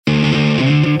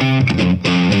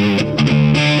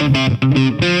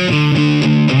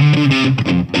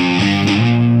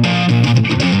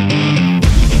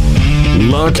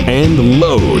lock, and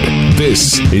load.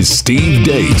 This is Steve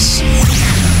Deace.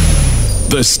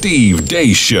 The Steve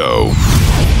Deace Show.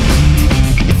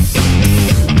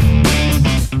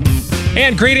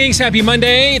 And greetings. Happy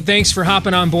Monday. Thanks for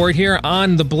hopping on board here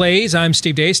on The Blaze. I'm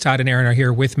Steve Deace. Todd and Aaron are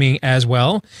here with me as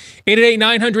well.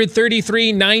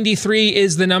 888-900-3393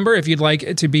 is the number if you'd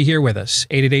like to be here with us.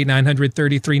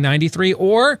 888-900-3393.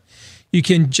 Or you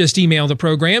can just email the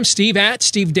program.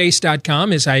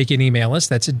 Steve@stevedeace.com is how you can email us.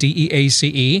 That's a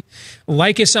DEACE.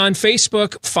 Like us on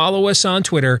Facebook. Follow us on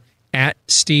Twitter at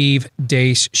Steve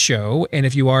Deace Show. And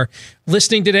if you are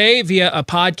listening today via a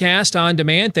podcast on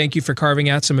demand, thank you for carving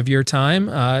out some of your time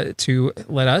to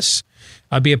let us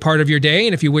be a part of your day.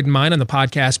 And if you wouldn't mind, on the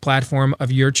podcast platform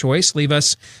of your choice, leave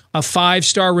us a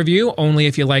 5-star review, only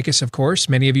if you like us, of course.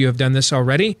 Many of you have done this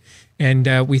already.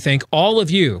 And we thank all of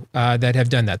you that have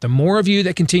done that. The more of you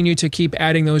that continue to keep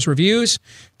adding those reviews,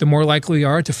 the more likely we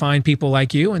are to find people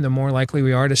like you, and the more likely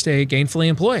we are to stay gainfully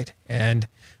employed. And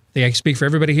I speak for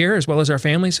everybody here, as well as our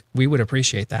families. We would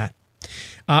appreciate that.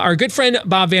 Our good friend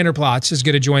Bob Vander Plaats is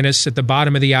going to join us at the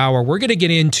bottom of the hour. We're going to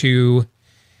get into,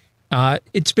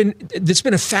 it's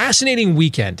been a fascinating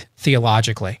weekend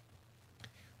theologically,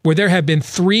 where there have been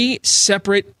 3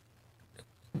 separate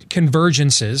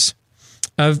convergences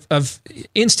of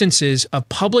instances of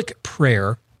public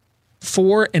prayer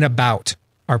for and about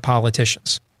our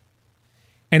politicians.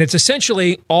 And it's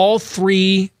essentially all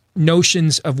 3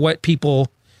 notions of what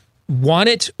people want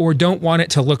it or don't want it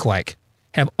to look like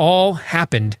have all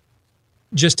happened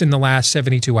just in the last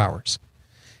 72 hours.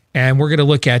 And we're going to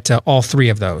look at all 3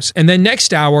 of those. And then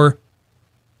next hour,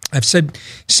 I've said,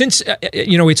 since,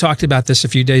 we talked about this a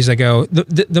few days ago,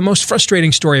 the most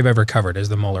frustrating story I've ever covered is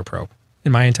the Mueller probe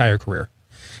in my entire career.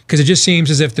 Because it just seems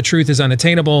as if the truth is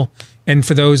unattainable. And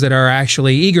for those that are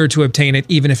actually eager to obtain it,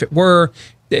 even if it were,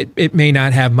 it may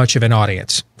not have much of an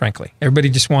audience, frankly. Everybody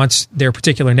just wants their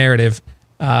particular narrative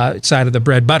side of the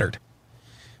bread buttered.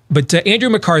 But Andrew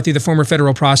McCarthy, the former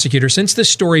federal prosecutor, since this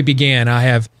story began,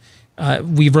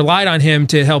 we've relied on him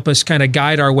to help us kind of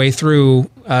guide our way through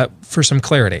for some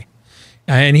clarity.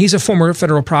 And he's a former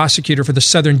federal prosecutor for the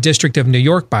Southern District of New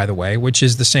York, by the way, which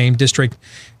is the same district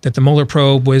that the Mueller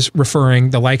probe was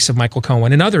referring the likes of Michael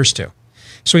Cohen and others to.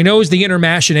 So he knows the inner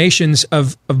machinations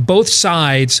of both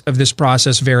sides of this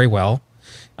process very well,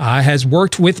 has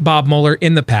worked with Bob Mueller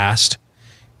in the past.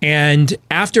 And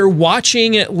after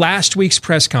watching last week's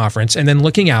press conference and then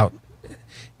looking out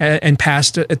and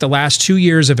past at the last 2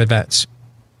 years of events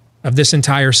of this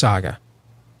entire saga,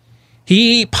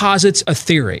 he posits a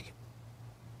theory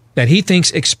that he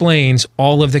thinks explains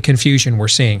all of the confusion we're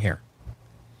seeing here.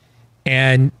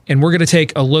 And we're going to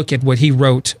take a look at what he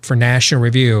wrote for National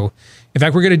Review. In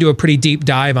fact, we're going to do a pretty deep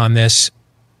dive on this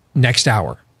next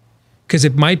hour, because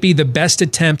it might be the best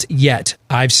attempt yet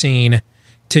I've seen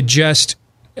to just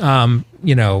call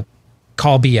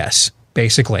BS,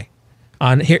 basically.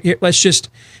 On here, let's just,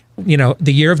 the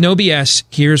year of no BS,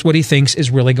 here's what he thinks is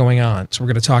really going on. So we're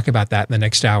going to talk about that in the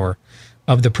next hour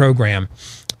of the program.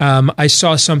 I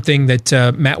saw something that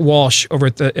Matt Walsh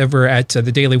over at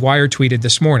the Daily Wire tweeted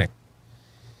this morning.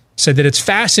 Said that it's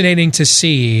fascinating to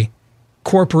see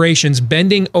corporations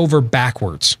bending over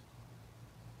backwards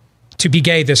to be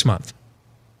gay this month,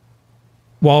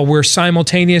 while we're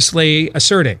simultaneously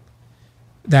asserting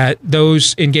that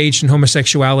those engaged in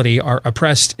homosexuality are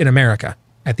oppressed in America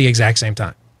at the exact same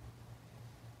time.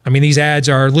 I mean, these ads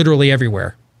are literally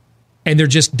everywhere, and they're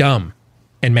just dumb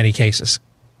in many cases.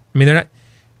 I mean,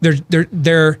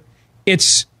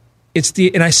 it's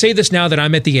and I say this now that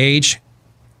I'm at the age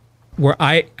where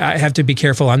I have to be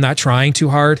careful I'm not trying too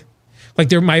hard.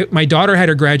 Like my daughter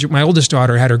had my oldest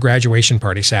daughter had her graduation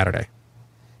party Saturday,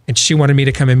 and she wanted me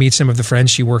to come and meet some of the friends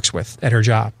she works with at her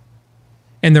job.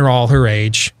 And they're all her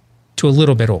age to a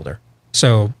little bit older.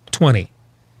 So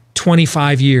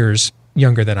 25 years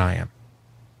younger than I am.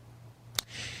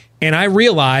 And I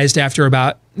realized after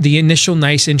about the initial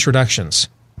nice introductions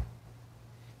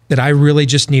that I really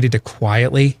just needed to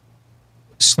quietly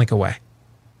slink away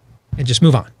and just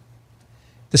move on.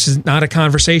 This is not a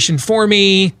conversation for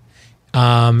me.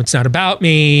 It's not about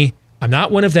me. I'm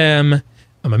not one of them.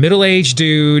 I'm a middle-aged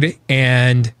dude,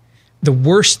 and the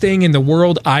worst thing in the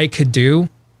world I could do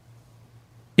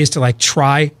is to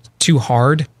try too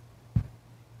hard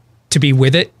to be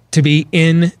with it, to be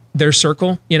in their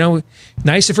circle.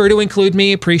 Nice of her to include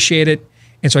me, appreciate it.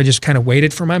 And so I just kind of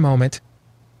waited for my moment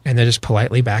and then just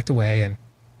politely backed away and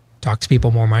talked to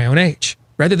people more my own age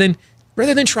rather than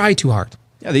try too hard.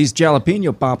 Yeah, these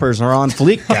jalapeno poppers are on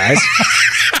fleek, guys.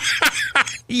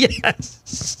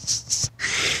 Yes.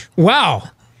 Wow.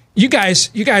 You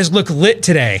guys look lit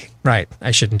today. Right.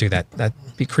 I shouldn't do that.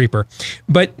 creepy creeper.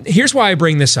 But here's why I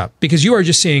bring this up, because you are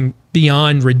just seeing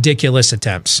beyond ridiculous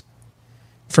attempts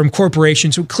from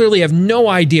corporations who clearly have no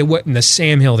idea what in the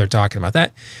Sam Hill they're talking about.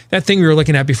 That thing we were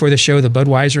looking at before the show, the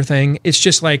Budweiser thing, it's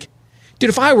just like, dude,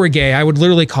 if I were gay, I would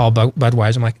literally call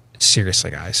Budweiser. I'm like,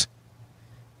 seriously, guys.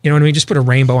 You know what I mean? Just put a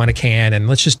rainbow on a can and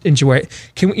let's just enjoy it.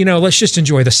 Let's just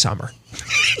enjoy the summer.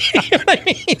 You know what I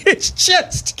mean? It's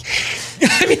just,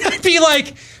 I'd be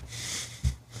like,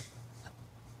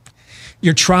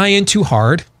 you're trying too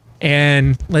hard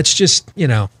and let's just,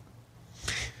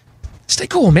 stay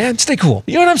cool, man. Stay cool.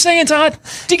 You know what I'm saying, Todd?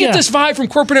 Do you get this vibe from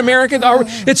corporate America?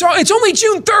 It's only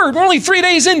June 3rd. We're only 3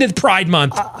 days into Pride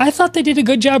Month. I thought they did a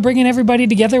good job bringing everybody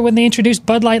together when they introduced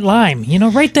Bud Light Lime.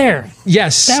 Right there.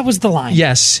 Yes. That was the line.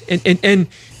 Yes. And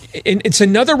it's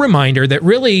another reminder that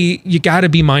really you got to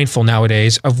be mindful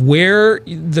nowadays of where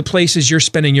the places you're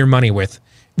spending your money with,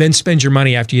 then spend your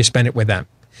money after you spend it with them.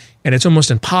 And it's almost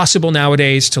impossible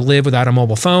nowadays to live without a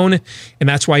mobile phone. And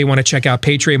that's why you want to check out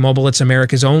Patriot Mobile. It's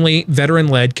America's only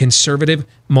veteran-led conservative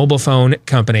mobile phone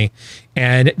company.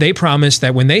 And they promise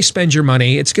that when they spend your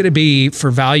money, it's going to be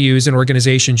for values and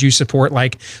organizations you support,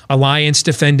 like Alliance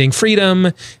Defending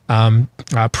Freedom,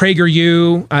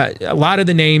 PragerU, a lot of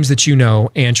the names that you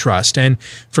know and trust. And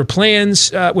for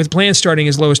plans, with plans starting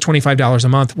as low as $25 a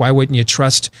month, why wouldn't you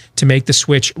trust to make the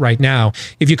switch right now?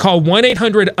 If you call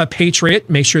 1-800-PATRIOT,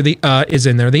 make sure the is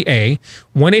in there, the A,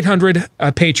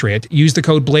 1-800-PATRIOT, use the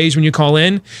code BLAZE when you call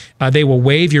in. They will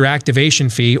waive your activation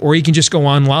fee, or you can just go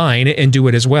online and do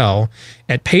it as well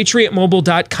at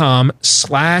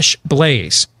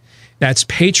patriotmobile.com/blaze. That's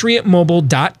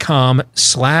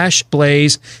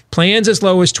patriotmobile.com/blaze. Plans as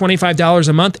low as $25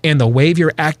 a month, and they'll waive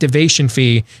your activation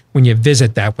fee when you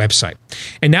visit that website.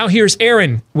 And now here's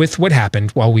Aaron with what happened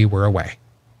while we were away.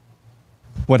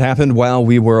 What happened while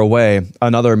we were away?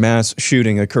 Another mass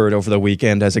shooting occurred over the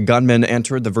weekend as a gunman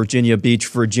entered the Virginia Beach,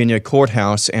 Virginia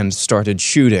courthouse and started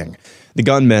shooting. The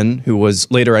gunman, who was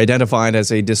later identified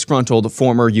as a disgruntled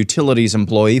former utilities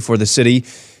employee for the city,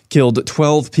 killed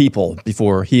 12 people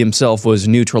before he himself was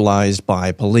neutralized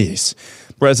by police.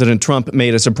 President Trump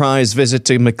made a surprise visit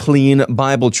to McLean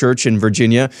Bible Church in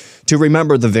Virginia to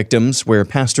remember the victims, where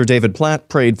Pastor David Platt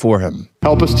prayed for him.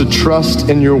 Help us to trust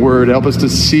in your word. Help us to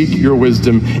seek your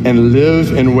wisdom and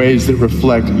live in ways that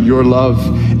reflect your love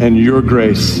and your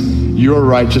grace, your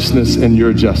righteousness and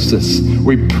your justice.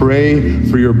 We pray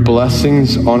for your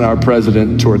blessings on our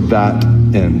president toward that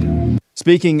end.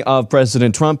 Speaking of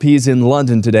President Trump, he's in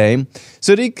London today.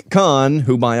 Sadiq Khan,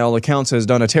 who by all accounts has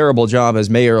done a terrible job as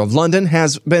mayor of London,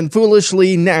 has been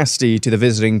foolishly nasty to the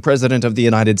visiting president of the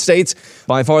United States,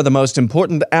 by far the most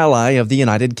important ally of the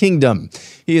United Kingdom.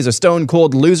 He is a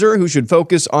stone-cold loser who should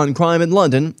focus on crime in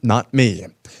London, not me.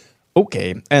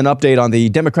 Okay, an update on the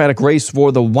Democratic race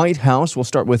for the White House. We'll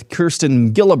start with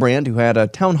Kirsten Gillibrand, who had a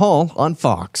town hall on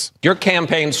Fox. Your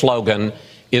campaign slogan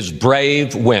is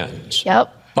 "Brave Wins."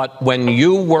 Yep. But when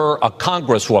you were a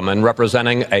congresswoman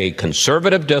representing a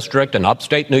conservative district in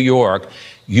upstate New York,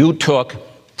 you took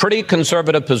pretty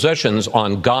conservative positions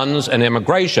on guns and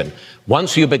immigration.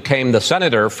 Once you became the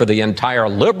senator for the entire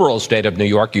liberal state of New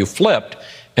York, you flipped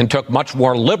and took much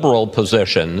more liberal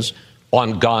positions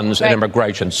on guns and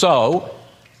immigration. So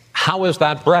how is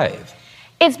that brave?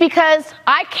 It's because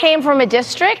I came from a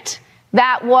district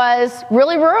that was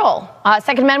really rural.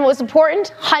 Second Amendment was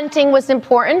important. Hunting was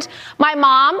important. My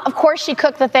mom, of course, she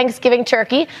cooked the Thanksgiving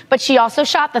turkey, but she also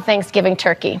shot the Thanksgiving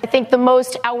turkey. I think the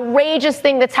most outrageous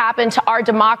thing that's happened to our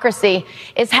democracy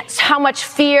is how much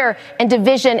fear and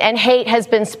division and hate has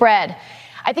been spread.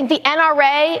 I think the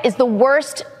NRA is the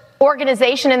worst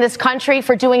organization in this country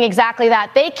for doing exactly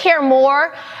that. They care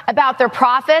more about their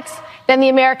profits than the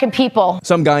American people.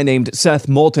 Some guy named Seth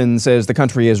Moulton says the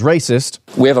country is racist.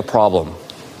 We have a problem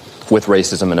with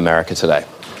racism in America today.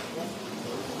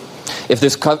 If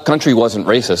this country wasn't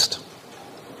racist,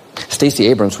 Stacey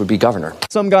Abrams would be governor.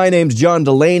 Some guy named John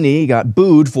Delaney got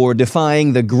booed for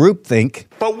defying the groupthink.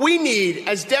 But we need,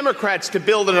 as Democrats, to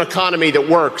build an economy that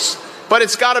works. But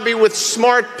it's got to be with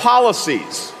smart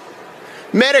policies.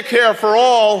 Medicare for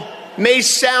all may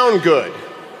sound good,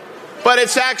 but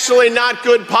it's actually not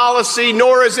good policy,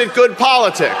 nor is it good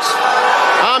politics.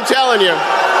 I'm telling you.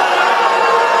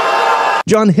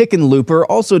 John Hickenlooper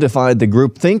also defied the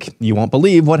groupthink. You won't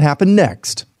believe what happened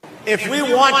next. If we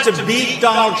want to beat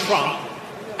Donald Trump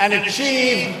and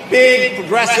achieve big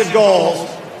progressive goals,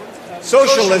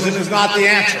 socialism is not the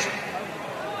answer.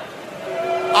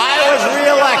 I was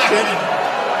reelected.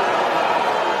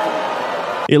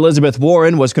 Elizabeth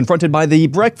Warren was confronted by the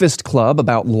Breakfast Club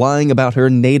about lying about her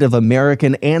Native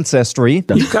American ancestry.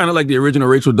 You kind of like the original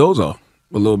Rachel Dolezal,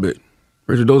 a little bit.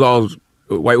 Rachel Dolezal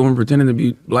a white woman pretending to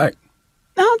be black.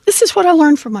 No, this is what I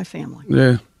learned from my family.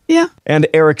 Yeah. Yeah. And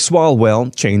Eric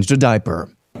Swalwell changed a diaper.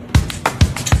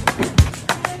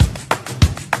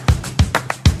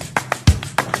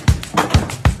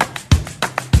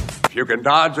 If you can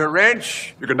dodge a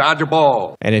wrench, you can dodge a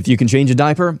ball. And if you can change a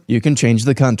diaper, you can change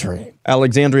the country.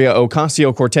 Alexandria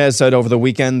Ocasio-Cortez said over the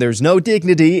weekend there's no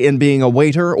dignity in being a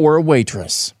waiter or a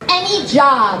waitress. Any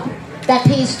job that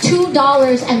pays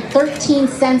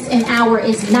 $2.13 an hour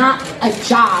is not a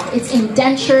job. It's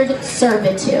indentured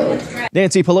servitude.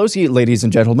 Nancy Pelosi, ladies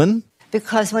and gentlemen.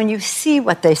 Because when you see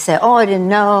what they say, I didn't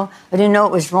know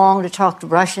it was wrong to talk to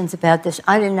Russians about this.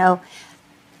 I didn't know.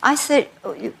 I said,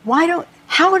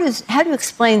 how do you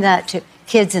explain that to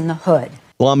kids in the hood?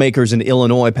 Lawmakers in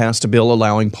Illinois passed a bill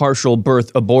allowing partial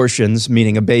birth abortions,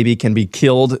 meaning a baby can be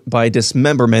killed by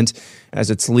dismemberment as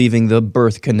it's leaving the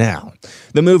birth canal.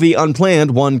 The movie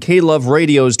Unplanned won K-Love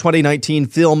Radio's 2019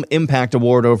 Film Impact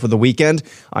Award over the weekend.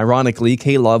 Ironically,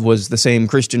 K-Love was the same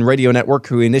Christian radio network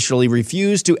who initially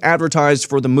refused to advertise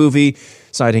for the movie,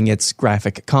 citing its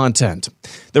graphic content.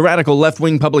 The radical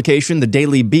left-wing publication, The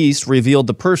Daily Beast, revealed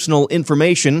the personal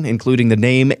information, including the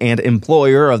name and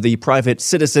employer of the private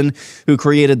citizen who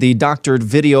created the doctored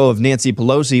video of Nancy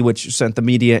Pelosi, which sent the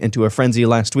media into a frenzy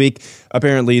last week.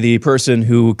 Apparently, the person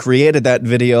who created that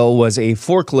video was a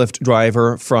forklift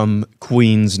driver from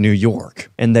Queens, New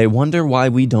York. And they wonder why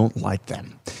we don't like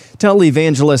them.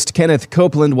 Televangelist Kenneth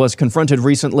Copeland was confronted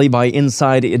recently by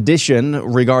Inside Edition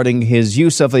regarding his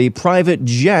use of a private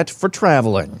jet for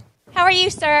traveling. How are you,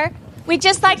 sir? We'd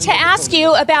just like to ask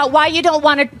you about why you don't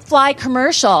want to fly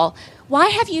commercial. Why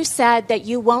have you said that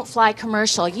you won't fly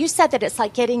commercial? You said that it's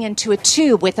like getting into a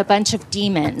tube with a bunch of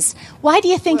demons. Why do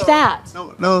you think that?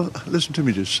 No, listen to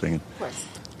me just a second. Of course.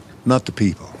 Not the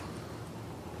people.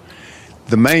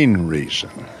 The main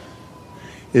reason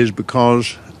is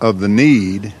because of the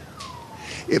need.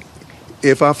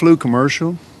 If I flew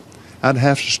commercial, I'd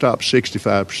have to stop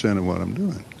 65% of what I'm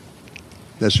doing.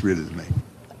 That's really the main.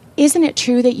 Isn't it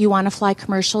true that you want to fly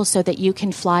commercial so that you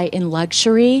can fly in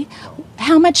luxury?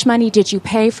 How much money did you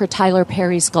pay for Tyler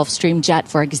Perry's Gulfstream jet,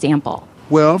 for example?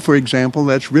 Well, for example,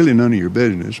 that's really none of your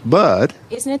business, but...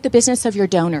 Isn't it the business of your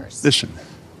donors? Listen,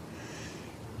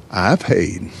 I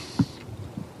paid.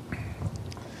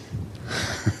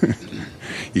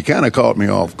 You kind of caught me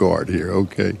off guard here,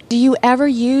 okay? Do you ever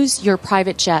use your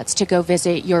private jets to go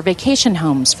visit your vacation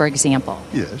homes, for example?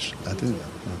 Yes, I do.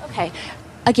 Okay.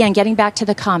 Again, getting back to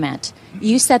the comment,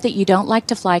 you said that you don't like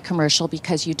to fly commercial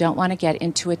because you don't want to get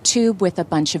into a tube with a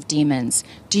bunch of demons.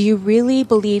 Do you really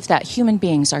believe that human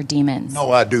beings are demons?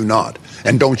 No, I do not.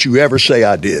 And don't you ever say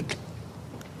I did.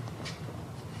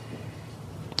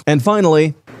 And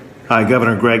finally... Hi,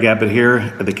 Governor Greg Abbott here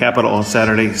at the Capitol on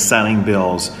Saturday signing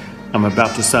bills. I'm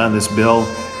about to sign this bill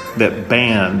that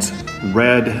bans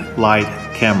red light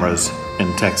cameras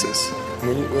in Texas.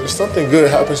 When something good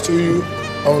happens to you,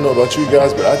 I don't know about you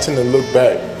guys, but I tend to look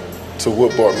back to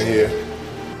what brought me here.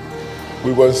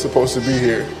 We wasn't supposed to be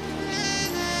here.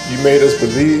 You made us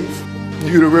believe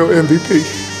you're the real MVP.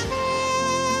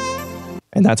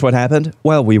 And that's what happened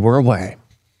while we were away.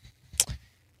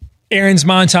 Aaron's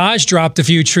montage dropped a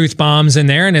few truth bombs in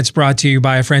there, and it's brought to you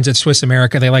by our friends at Swiss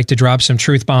America. They like to drop some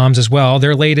truth bombs as well.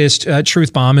 Their latest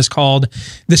truth bomb is called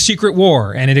The Secret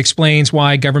War, and it explains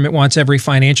why government wants every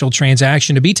financial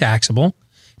transaction to be taxable,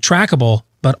 trackable,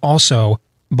 but also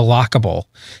blockable.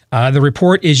 The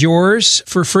report is yours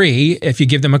for free if you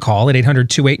give them a call at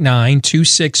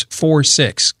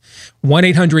 800-289-2646.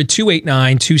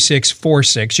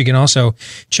 1-800-289-2646. You can also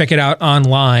check it out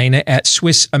online at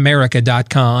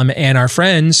SwissAmerica.com. And our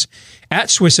friends at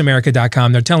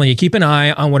SwissAmerica.com, they're telling you, keep an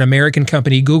eye on what American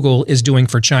company Google is doing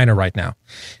for China right now.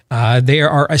 They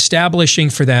are establishing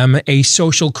for them a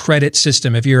social credit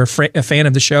system. If you're a fan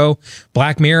of the show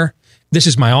Black Mirror, this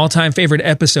is my all-time favorite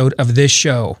episode of this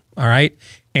show, all right?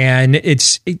 And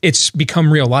it's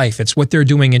become real life. It's what they're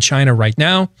doing in China right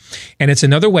now. And it's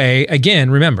another way,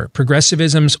 again, remember,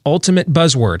 progressivism's ultimate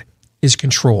buzzword is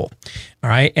control, all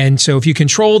right? And so if you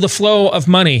control the flow of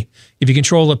money, if you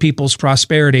control the people's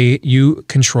prosperity, you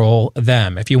control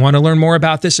them. If you want to learn more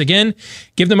about this, again,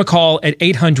 give them a call at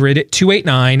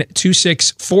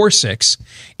 800-289-2646,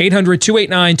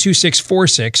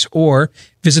 800-289-2646, or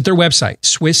visit their website,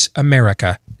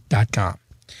 SwissAmerica.com.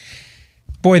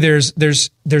 Boy, there's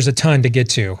a ton to get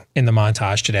to in the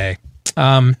montage today.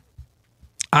 I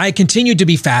continue to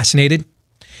be fascinated.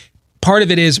 Part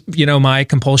of it is, my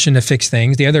compulsion to fix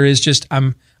things. The other is just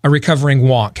I'm a recovering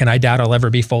wonk, and I doubt I'll ever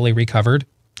be fully recovered.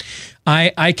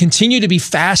 I continue to be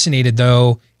fascinated,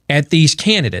 though, at these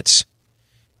candidates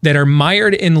that are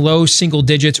mired in low single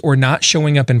digits or not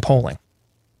showing up in polling.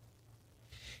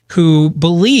 who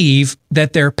believe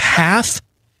that their path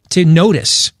to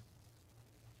notice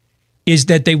is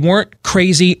that they weren't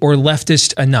crazy or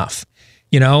leftist enough,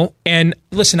 you know? And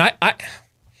listen,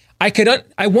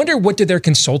 I wonder, what did their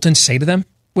consultants say to them?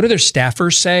 What do their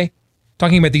staffers say?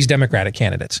 Talking about these Democratic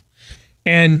candidates.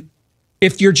 And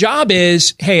if your job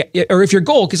is, hey, or if your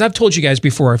goal, because I've told you guys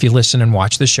before, if you listen and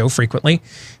watch this show frequently,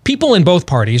 people in both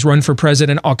parties run for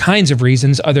president all kinds of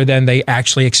reasons other than they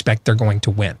actually expect they're going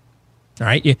to win. All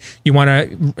right. You want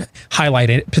to highlight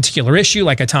a particular issue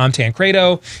like a Tom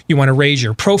Tancredo. You want to raise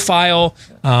your profile,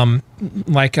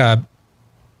 like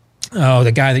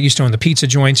the guy that used to own the pizza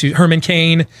joints, Herman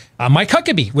Cain. Mike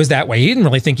Huckabee was that way. He didn't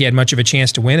really think he had much of a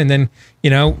chance to win. And then,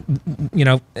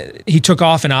 he took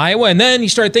off in Iowa, and then he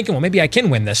started thinking, well, maybe I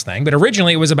can win this thing. But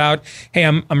originally it was about, hey,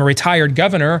 I'm a retired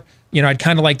governor. I'd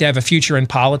kind of like to have a future in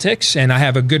politics, and I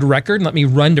have a good record. Let me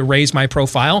run to raise my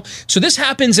profile. So this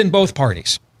happens in both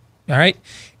parties. All right.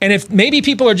 And if maybe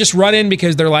people are just running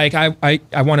because they're like, I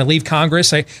want to leave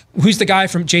Congress. Who's the guy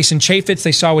from Jason Chaffetz?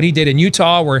 They saw what he did in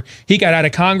Utah where he got out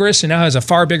of Congress and now has a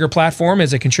far bigger platform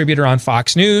as a contributor on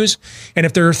Fox News. And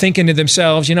if they're thinking to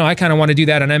themselves, I kind of want to do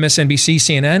that on MSNBC,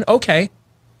 CNN. Okay.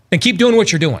 Then keep doing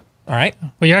what you're doing. All right.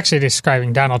 Well, you're actually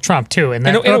describing Donald Trump, too. And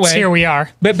in a way, here we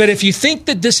are. But if you think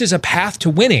that this is a path to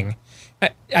winning,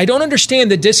 I don't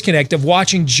understand the disconnect of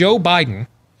watching Joe Biden,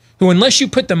 who, unless you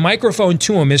put the microphone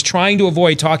to him, is trying to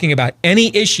avoid talking about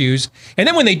any issues. And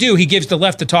then when they do, he gives the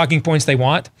left the talking points they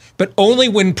want, but only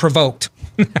when provoked.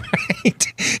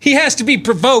 Right? He has to be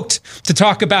provoked to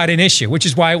talk about an issue, which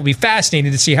is why it will be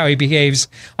fascinating to see how he behaves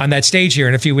on that stage here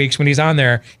in a few weeks when he's on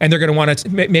there, and they're going to want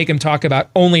to make him talk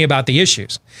only about the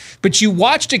issues. But you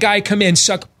watched a guy come in,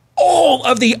 suck all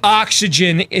of the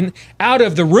oxygen out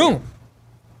of the room.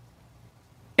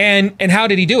 And how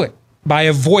did he do it? By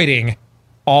avoiding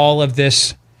all of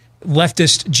this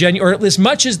leftist or as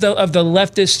much as the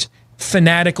leftist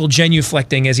fanatical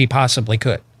genuflecting as he possibly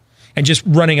could, and just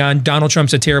running on Donald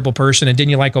Trump's a terrible person and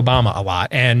didn't you like Obama a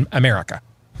lot and America.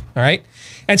 All right.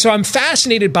 And so I'm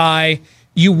fascinated by,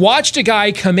 you watched a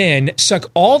guy come in, suck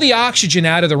all the oxygen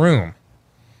out of the room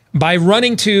by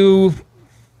running to,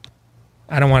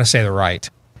 I don't want to say the right,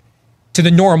 to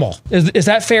the normal. Is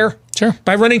that fair? Sure.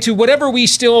 By running to whatever we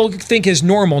still think is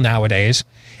normal nowadays.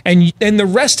 And the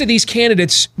rest of these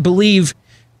candidates believe,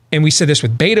 and we said this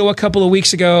with Beto a couple of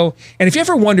weeks ago. And if you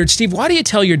ever wondered, Steve, why do you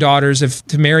tell your daughters if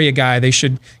to marry a guy,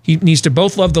 he needs to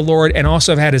both love the Lord and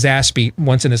also have had his ass beat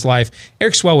once in his life?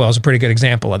 Eric Swalwell is a pretty good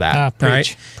example of that.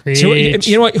 Preach. So,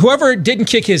 you know what? Whoever didn't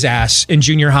kick his ass in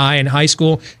junior high and high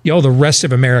school, you owe the rest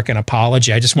of America an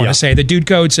apology. I just want to say the dude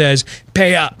code says,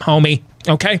 pay up, homie.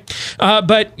 Okay.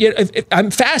 But I'm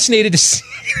fascinated to see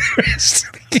the rest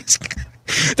of these guys.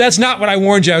 That's not what I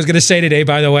warned you I was going to say today,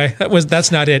 by the way.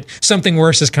 That's not it. Something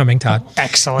worse is coming, Todd.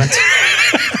 Excellent.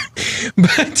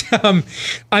 But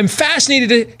I'm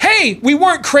fascinated hey, we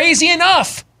weren't crazy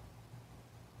enough.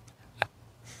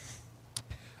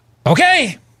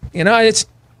 Okay. It's,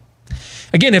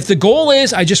 again, if the goal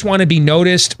is I just want to be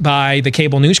noticed by the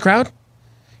cable news crowd,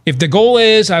 if the goal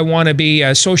is I want to be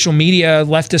a social media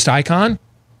leftist icon,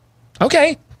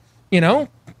 okay,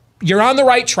 you're on the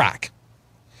right track.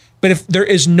 But if there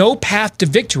is no path to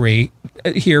victory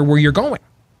here where you're going,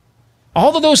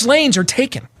 all of those lanes are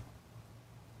taken.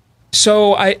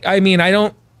 So I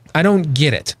don't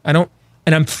get it. And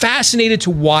I'm fascinated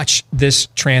to watch this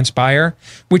transpire,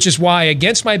 which is why,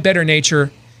 against my better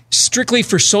nature, strictly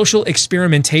for social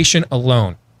experimentation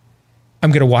alone,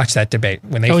 I'm going to watch that debate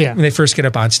when they first get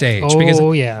up on stage.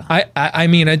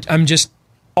 I'm just,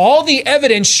 all the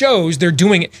evidence shows they're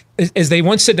doing it. As they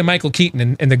once said to Michael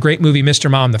Keaton in the great movie Mr.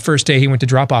 Mom, the first day he went to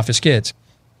drop off his kids,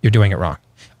 you're doing it wrong.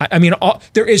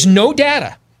 There is no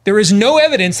data. There is no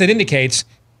evidence that indicates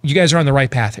you guys are on the right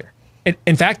path here.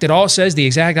 In fact, it all says the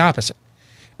exact opposite.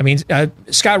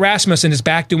 Scott Rasmussen is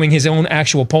back doing his own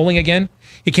actual polling again.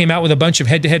 He came out with a bunch of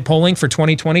head-to-head polling for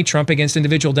 2020, Trump against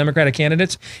individual Democratic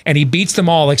candidates, and he beats them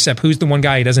all except who's the one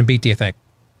guy he doesn't beat, do you think?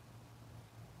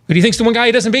 Who do you think's the one guy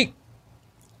he doesn't beat?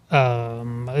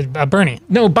 Bernie.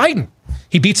 No, Biden.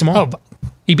 He beats them all.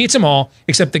 He beats them all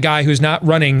except the guy who's not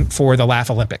running for the Laugh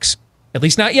Olympics. At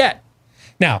least not yet.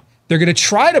 Now, they're going to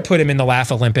try to put him in the Laugh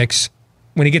Olympics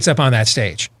when he gets up on that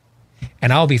stage.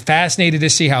 And I'll be fascinated to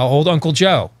see how old Uncle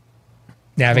Joe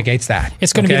navigates that.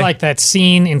 It's going to be like that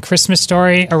scene in Christmas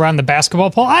Story around the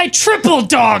basketball pole. I triple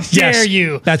dog dare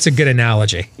you. That's a good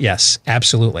analogy. Yes,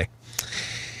 absolutely.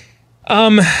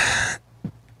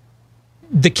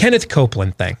 The Kenneth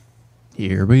Copeland thing.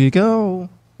 Here we go.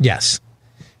 Yes.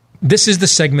 This is the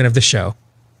segment of the show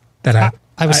that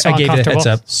I was so gave you the heads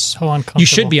up. So uncomfortable. You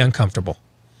should be uncomfortable.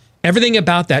 Everything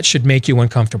about that should make you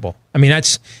uncomfortable. I mean,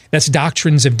 that's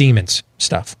doctrines of demons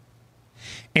stuff.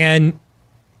 And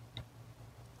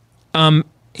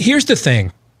here's the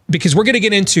thing, because we're going to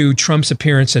get into Trump's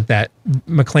appearance at that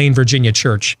McLean, Virginia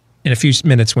church in a few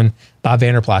minutes when Bob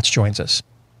Vander Plaats joins us.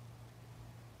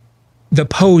 The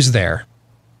pose there.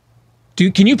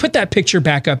 Can you put that picture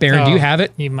back up, Aaron? Do you have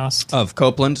it? You must. Of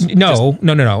Copeland? No.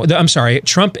 I'm sorry.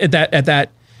 Trump at that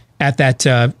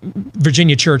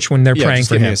Virginia church when they're praying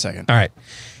for him. Give me a second. All right.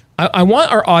 I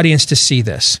want our audience to see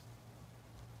this,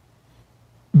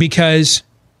 because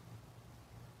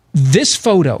this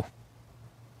photo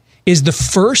is the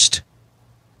first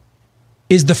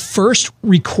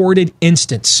recorded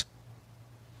instance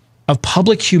of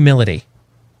public humility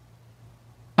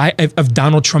of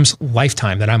Donald Trump's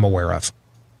lifetime that I'm aware of.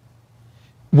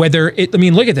 Look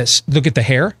at this. Look at the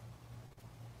hair.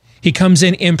 He comes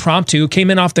in impromptu,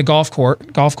 came in off the golf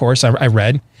course, I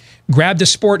read, grabbed a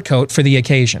sport coat for the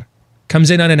occasion, comes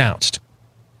in unannounced.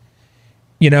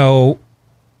 Took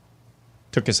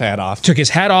his hat off.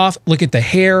 Look at the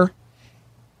hair.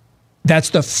 That's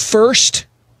the first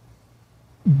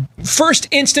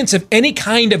instance of any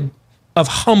kind of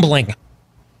humbling,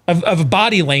 of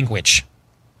body language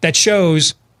that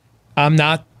shows I'm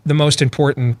not the most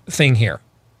important thing here.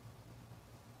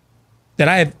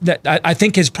 That I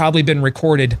think has probably been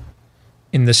recorded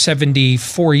in the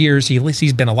 74 years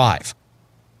he's been alive.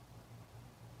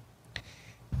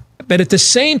 But at the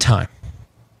same time,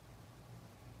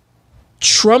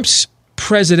 Trump's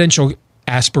presidential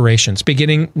aspirations,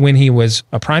 beginning when he was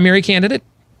a primary candidate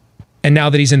and now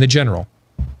that he's in the general,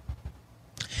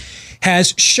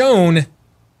 has shown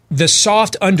the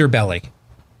soft underbelly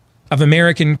of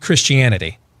American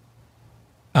Christianity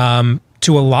to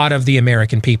a lot of the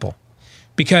American people.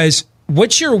 Because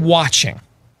what you're watching,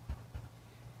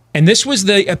 and this was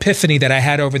the epiphany that I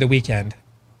had over the weekend,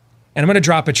 and I'm going to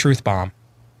drop a truth bomb.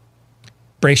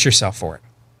 Brace yourself for it.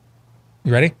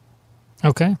 You ready?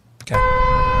 Okay.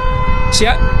 See,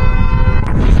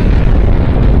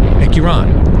 thank you,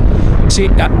 Ron. See,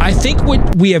 I think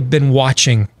what we have been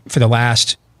watching for the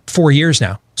last 4 years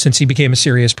now, since he became a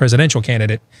serious presidential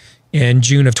candidate in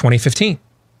June of 2015,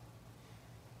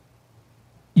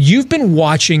 you've been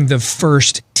watching the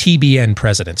first TBN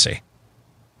presidency.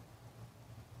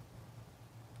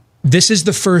 This is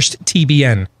the first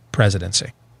TBN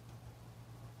presidency.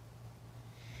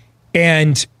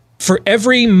 And for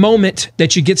every moment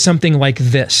that you get something like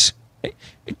this,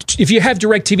 if you have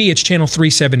DirecTV, it's channel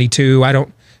 372. I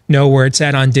don't know where it's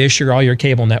at on Dish or all your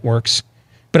cable networks.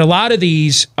 But a lot of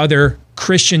these other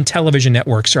Christian television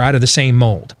networks are out of the same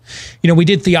mold. We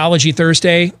did Theology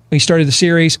Thursday. We started the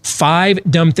series, 5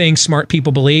 Dumb Things Smart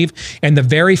People Believe. And the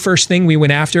very first thing we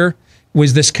went after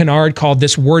was this canard called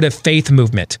this Word of Faith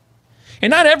movement.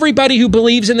 And not everybody who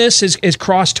believes in this is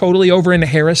crossed totally over into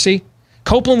heresy.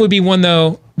 Copeland would be one,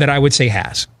 though, that I would say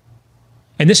has.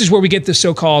 And this is where we get the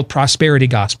so-called prosperity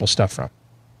gospel stuff from.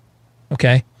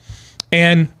 Okay?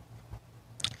 And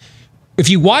if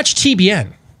you watch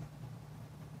TBN,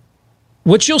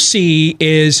 what you'll see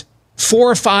is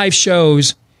 4 or 5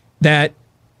 shows that,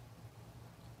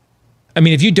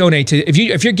 if you donate to,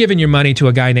 if you're giving your money to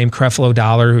a guy named Creflo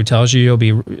Dollar who tells you you'll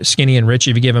be skinny and rich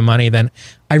if you give him money, then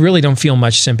I really don't feel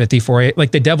much sympathy for it.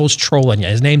 Like the devil's trolling you.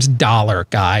 His name's Dollar,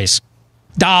 guys.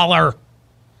 Dollar.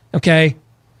 Okay?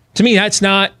 To me,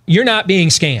 you're not being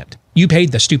scammed. You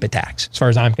paid the stupid tax, as far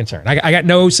as I'm concerned. I got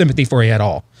no sympathy for you at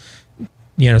all.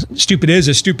 Stupid is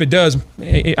as stupid does.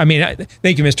 Thank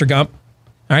you, Mr. Gump.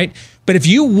 All right. But if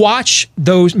you watch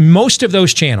most of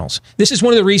those channels, this is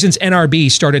one of the reasons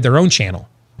NRB started their own channel,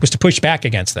 was to push back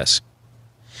against this.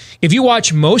 If you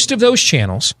watch most of those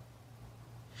channels,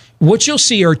 what you'll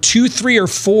see are 2, 3, or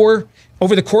 4,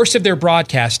 over the course of their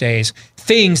broadcast days,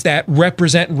 things that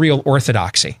represent real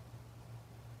orthodoxy.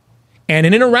 And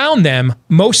in and around them,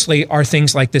 mostly are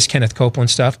things like this Kenneth Copeland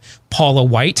stuff. Paula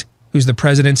White, who's the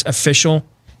president's official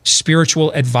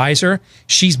spiritual advisor,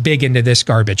 she's big into this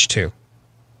garbage too.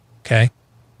 Okay?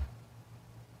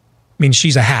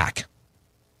 She's a hack.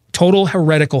 Total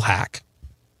heretical hack.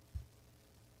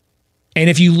 And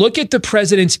if you look at the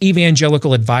president's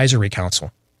Evangelical Advisory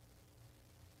Council,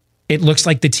 it looks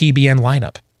like the TBN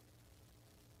lineup.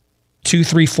 2,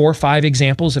 3, 4, 5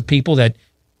 examples of people that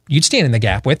you'd stand in the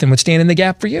gap with and would stand in the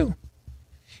gap for you.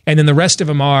 And then the rest of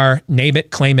them are name it,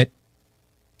 claim it,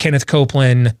 Kenneth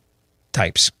Copeland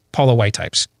types, Paula White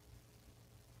types.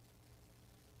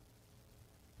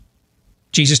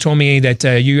 Jesus told me that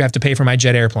you have to pay for my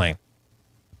jet airplane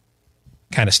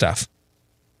kind of stuff.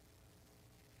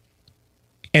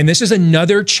 And this is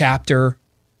another chapter.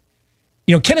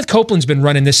 Kenneth Copeland's been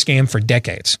running this scam for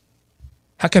decades.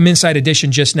 How come Inside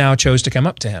Edition just now chose to come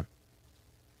up to him?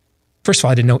 First of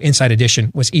all, I didn't know Inside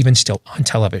Edition was even still on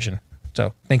television.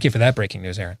 So thank you for that breaking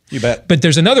news, Aaron. You bet. But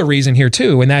there's another reason here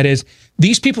too, and that is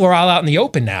these people are all out in the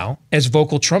open now as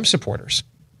vocal Trump supporters.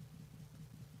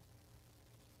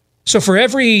 So for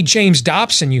every James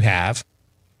Dobson you have,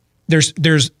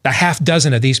 there's a half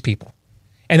dozen of these people.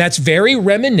 And that's very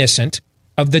reminiscent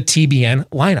of the TBN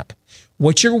lineup.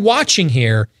 What you're watching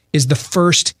here is the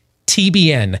first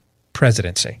TBN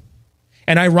presidency.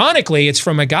 And ironically, it's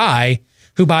from a guy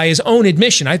who, by his own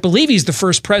admission, I believe he's the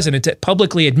first president to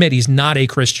publicly admit he's not a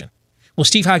Christian. Well,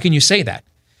 Steve, how can you say that?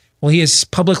 Well, he has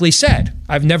publicly said,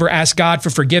 I've never asked God for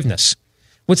forgiveness.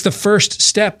 What's the first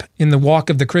step in the walk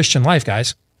of the Christian life,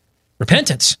 guys?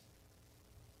 Repentance.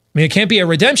 I mean, it can't be a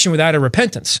redemption without a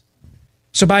repentance.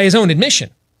 So by his own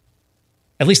admission,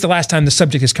 at least the last time the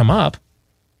subject has come up,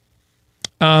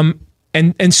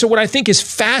 and so what I think is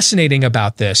fascinating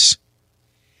about this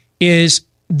is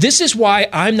why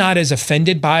I'm not as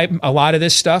offended by a lot of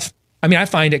this stuff. I mean, I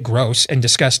find it gross and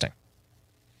disgusting.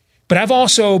 But I've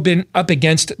also been up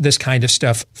against this kind of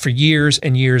stuff for years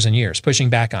and years and years, pushing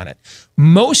back on it.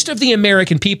 Most of the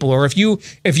American people, or if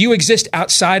you exist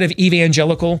outside of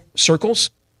evangelical circles,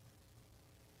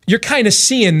 you're kind of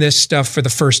seeing this stuff for the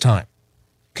first time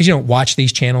because you don't watch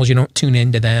these channels, you don't tune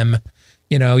into them,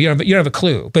 you don't have a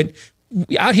clue. But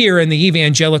out here in the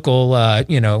evangelical,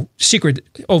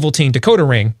 secret Ovaltine Dakota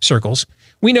ring circles,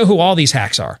 we know who all these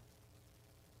hacks are.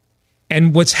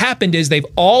 And what's happened is they've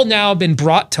all now been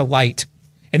brought to light.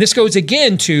 And this goes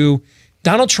again to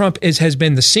Donald Trump has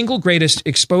been the single greatest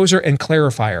exposer and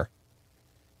clarifier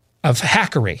of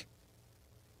hackery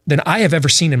than I have ever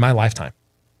seen in my lifetime.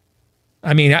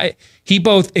 I mean, he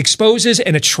both exposes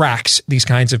and attracts these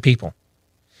kinds of people.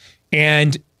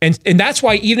 And that's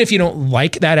why, even if you don't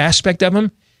like that aspect of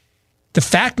him, the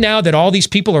fact now that all these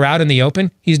people are out in the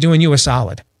open, he's doing you a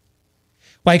solid.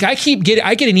 Like I get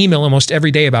an email almost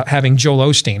every day about having Joel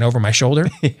Osteen over my shoulder.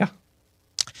 Yeah.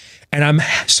 And I'm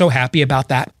so happy about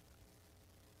that.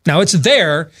 Now it's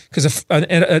there because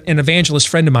an evangelist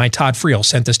friend of mine, Todd Friel,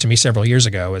 sent this to me several years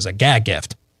ago as a gag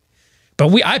gift.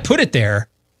 But I put it there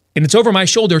and it's over my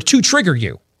shoulder to trigger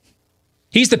you.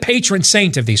 He's the patron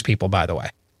saint of these people, by the way.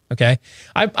 Okay.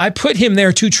 I put him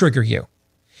there to trigger you.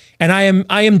 And I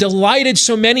am delighted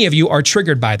so many of you are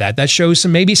triggered by that. That shows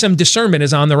maybe some discernment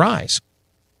is on the rise.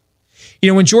 You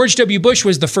know, when George W. Bush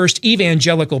was the first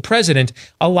evangelical president,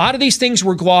 a lot of these things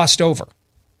were glossed over.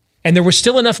 And there was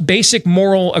still enough basic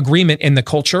moral agreement in the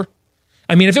culture.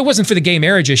 I mean, if it wasn't for the gay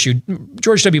marriage issue,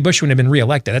 George W. Bush wouldn't have been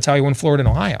reelected. That's how he won Florida and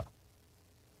Ohio.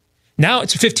 Now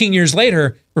it's 15 years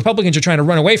later, Republicans are trying to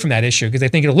run away from that issue because they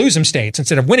think it'll lose them states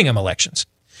instead of winning them elections.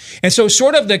 And so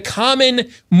sort of the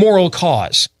common moral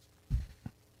cause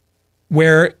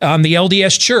where the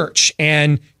LDS Church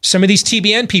and some of these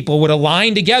TBN people would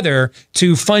align together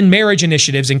to fund marriage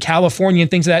initiatives in California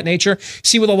and things of that nature.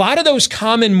 See, with a lot of those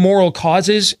common moral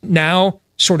causes now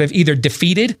sort of either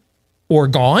defeated or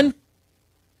gone,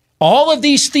 all of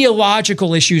these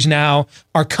theological issues now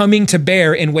are coming to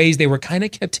bear in ways they were kind of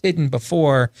kept hidden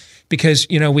before because,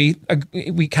 you know, we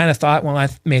kind of thought, well, I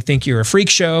may think you're a freak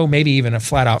show, maybe even a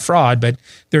flat out fraud, but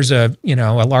there's a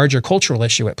larger cultural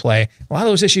issue at play. A lot of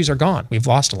those issues are gone. We've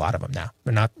lost a lot of them now.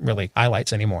 They're not really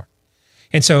highlights anymore.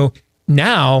 And so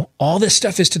now all this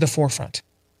stuff is to the forefront.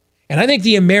 And I think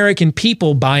the American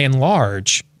people, by and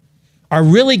large, are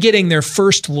really getting their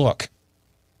first look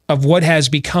of what has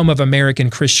become of American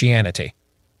Christianity.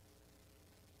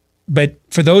 But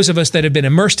for those of us that have been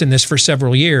immersed in this for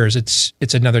several years,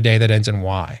 it's another day that ends in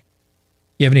Y.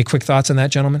 You have any quick thoughts on that,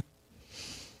 gentlemen?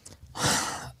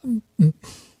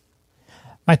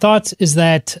 My thoughts is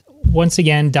that, once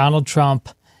again, Donald Trump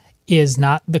is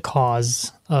not the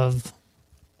cause of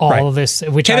all of this.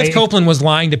 Kenneth Copeland was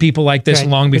lying to people like this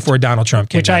long before Donald Trump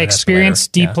came. Which I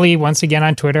experienced deeply once again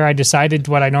on Twitter. I decided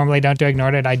what I normally don't do,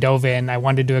 ignored it. I dove in. I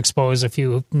wanted to expose a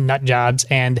few nut jobs,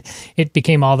 and it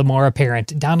became all the more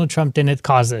apparent. Donald Trump didn't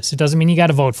cause this. It doesn't mean you got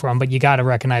to vote for him, but you got to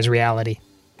recognize reality.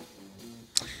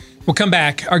 We'll come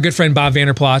back. Our good friend Bob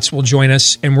Vander Plaats will join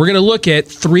us, and we're going to look at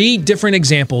 3 different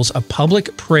examples of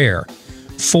public prayer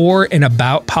for and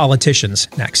about politicians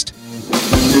next.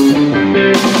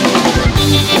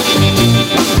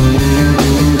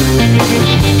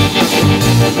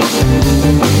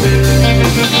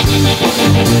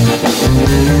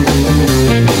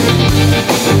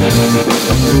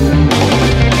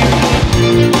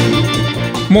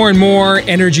 More and more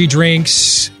energy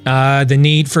drinks, the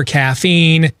need for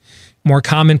caffeine, more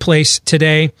commonplace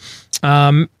today.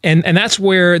 And that's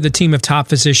where the team of top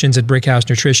physicians at Brickhouse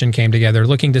Nutrition came together,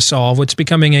 looking to solve what's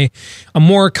becoming a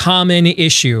more common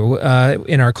issue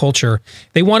in our culture.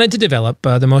 They wanted to develop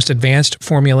the most advanced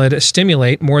formula to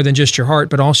stimulate more than just your heart,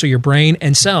 but also your brain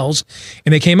and cells.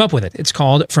 And they came up with it. It's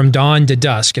called From Dawn to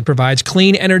Dusk. It provides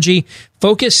clean energy,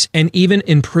 focus, and even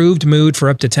improved mood for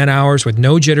up to 10 hours with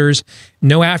no jitters,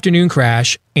 no afternoon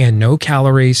crash, and no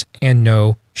calories and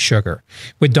no sugar.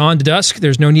 With Dawn to Dusk,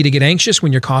 there's no need to get anxious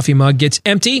when your coffee mug gets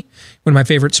empty. One of my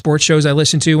favorite sports shows I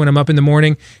listen to when I'm up in the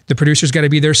morning, the producer's got to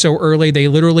be there so early, they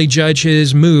literally judge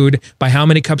his mood by how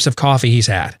many cups of coffee he's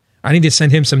had. I need to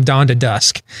send him some Dawn to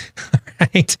Dusk.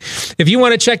 Right? If you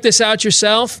want to check this out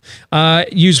yourself,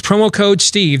 use promo code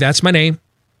Steve. That's my name.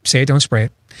 Say it, don't spray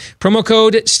it. Promo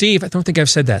code Steve. I don't think I've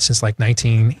said that since like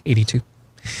 1982.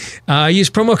 Use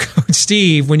promo code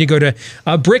Steve when you go to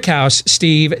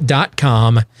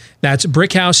BrickhouseSteve.com. That's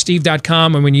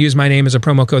BrickhouseSteve.com. And when you use my name as a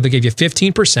promo code, they give you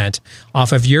 15%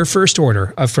 off of your first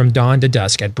order of From Dawn to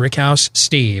Dusk at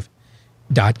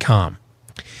BrickhouseSteve.com.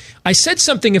 I said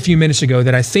something a few minutes ago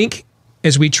that I think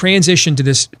as we transition to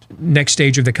this next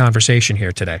stage of the conversation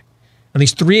here today, at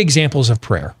least 3 examples of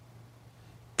prayer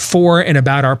for and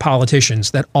about our politicians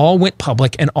that all went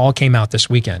public and all came out this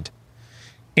weekend.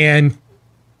 And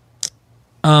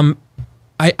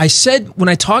I said when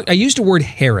I used the word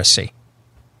heresy.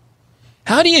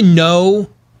 How do you know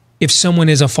if someone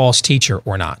is a false teacher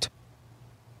or not?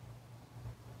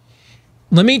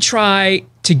 Let me try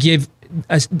to give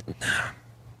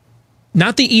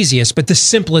not the easiest, but the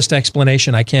simplest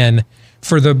explanation I can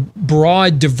for the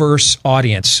broad, diverse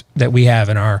audience that we have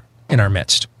in our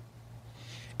midst.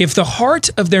 If the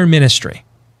heart of their ministry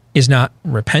is not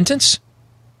repentance,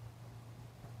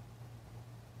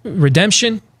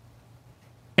 redemption,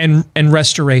 and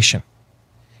restoration.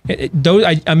 I'm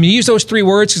going to use those 3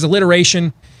 words because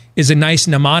alliteration is a nice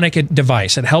mnemonic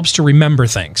device. It helps to remember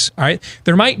things. All right.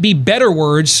 There might be better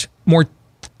words, more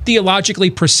theologically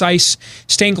precise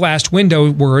stained glass window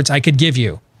words I could give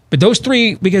you. But those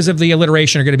 3, because of the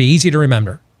alliteration, are going to be easy to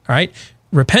remember. All right.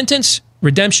 Repentance,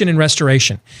 redemption, and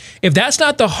restoration. If that's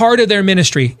not the heart of their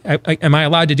ministry, am I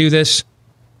allowed to do this?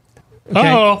 Okay.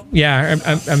 Uh-oh. Yeah,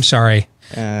 I'm sorry.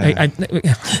 Yeah.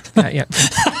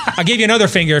 I'll give you another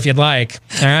finger if you'd like.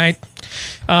 All right.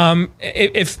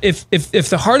 If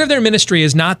the heart of their ministry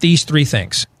is not these 3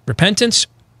 things: repentance,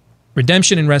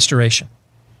 redemption, and restoration,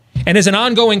 and is an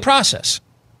ongoing process,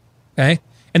 okay?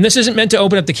 And this isn't meant to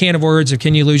open up the can of words of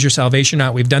can you lose your salvation or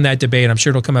not. We've done that debate. I'm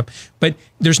sure it'll come up. But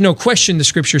there's no question the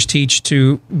scriptures teach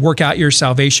to work out your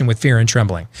salvation with fear and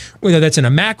trembling. Whether that's in a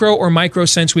macro or micro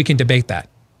sense, we can debate that.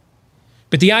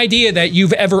 But the idea that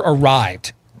you've ever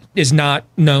arrived is not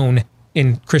known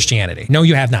in Christianity. No,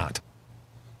 you have not.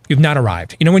 You've not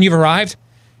arrived. You know when you've arrived?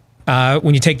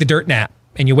 When you take the dirt nap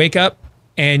and you wake up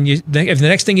and if the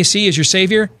next thing you see is your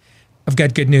Savior, I've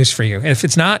got good news for you. And if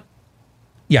it's not,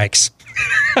 yikes.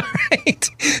 All right?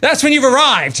 That's when you've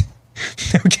arrived.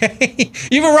 Okay?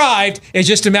 You've arrived. It's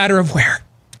just a matter of where.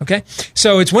 Okay?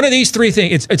 So it's one of these 3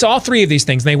 things. It's all 3 of these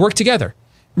things. And they work together.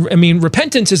 I mean,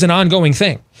 repentance is an ongoing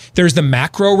thing. There's the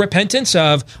macro repentance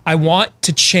of I want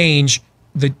to change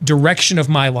the direction of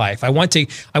my life. I want to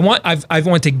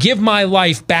give my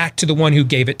life back to the one who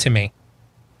gave it to me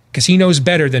because he knows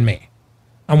better than me.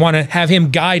 I want to have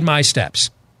him guide my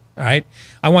steps. All right.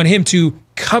 I want him to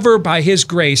cover by his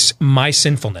grace my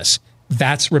sinfulness.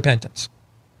 That's repentance.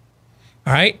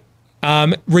 All right.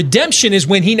 Redemption is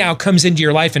when he now comes into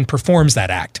your life and performs that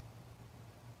act.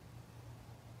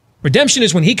 Redemption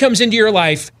is when he comes into your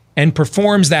life and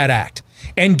performs that act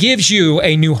and gives you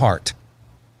a new heart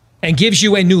and gives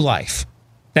you a new life.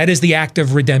 That is the act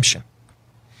of redemption.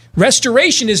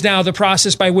 Restoration is now the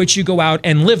process by which you go out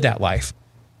and live that life.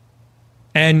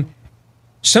 And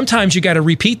sometimes you got to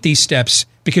repeat these steps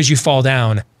because you fall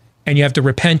down and you have to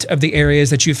repent of the areas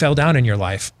that you fell down in your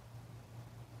life.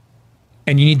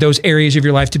 And you need those areas of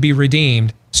your life to be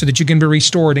redeemed so that you can be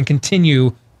restored and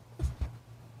continue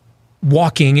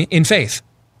walking in faith.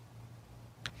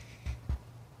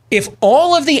 If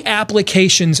all of the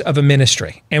applications of a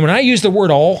ministry, and when I use the word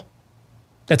all,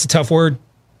 that's a tough word.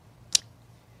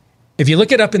 If you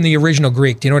look it up in the original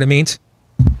Greek, do you know what it means?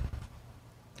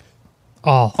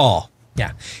 All.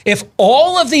 Yeah. If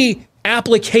all of the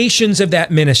applications of that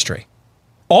ministry,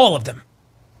 all of them,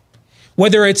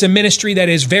 whether it's a ministry that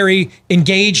is very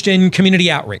engaged in community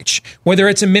outreach, whether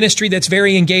it's a ministry that's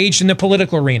very engaged in the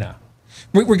political arena,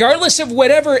 regardless of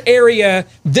whatever area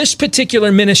this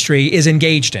particular ministry is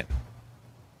engaged in,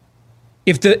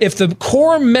 if the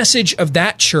core message of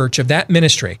that church, of that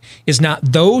ministry, is not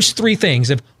those 3 things,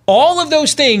 if all of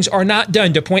those things are not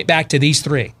done to point back to these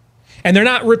 3, and they're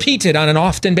not repeated on an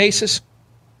often basis,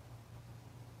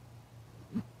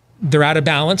 they're out of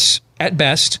balance at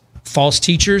best, false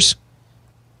teachers,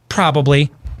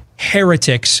 probably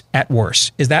heretics at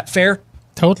worst. Is that fair?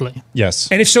 Totally.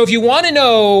 Yes. And if you want to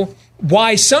know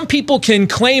why some people can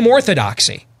claim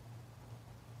orthodoxy,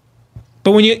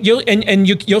 but when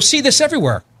you'll see this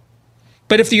everywhere.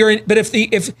 But if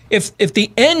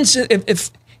the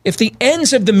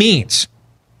ends of the means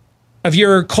of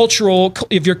your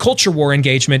culture war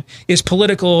engagement is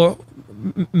political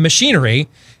machinery,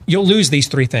 you'll lose these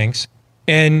three things,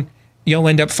 and you'll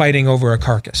end up fighting over a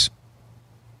carcass.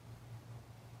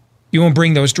 You won't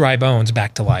bring those dry bones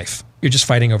back to life. You're just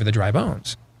fighting over the dry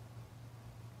bones.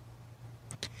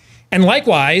 And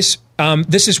likewise,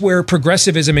 this is where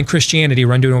progressivism and Christianity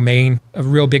run into a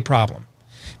real big problem,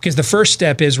 because the first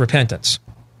step is repentance.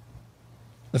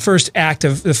 The first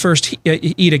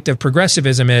edict of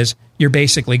progressivism is you're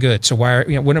basically good. So what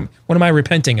am I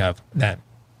repenting of then?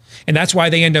 And that's why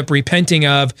they end up repenting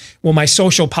of, well, my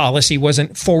social policy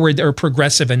wasn't forward or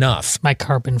progressive enough. My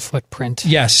carbon footprint.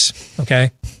 Yes.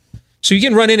 Okay. So you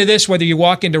can run into this whether you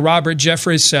walk into Robert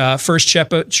Jeffress'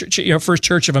 First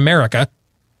Church of America,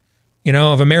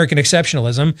 of American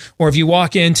exceptionalism, or if you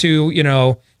walk into,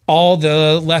 all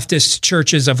the leftist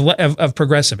churches of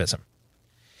progressivism.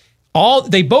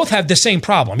 They both have the same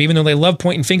problem, even though they love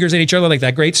pointing fingers at each other, like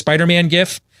that great Spider-Man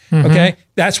gif. Mm-hmm. Okay,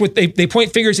 that's what they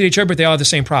point fingers at each other, but they all have the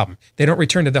same problem. They don't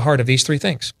return to the heart of these three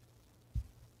things: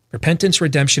 repentance,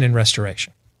 redemption, and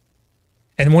restoration.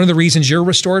 And one of the reasons you're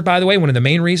restored, by the way, one of the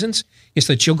main reasons, is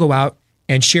that you'll go out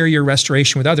and share your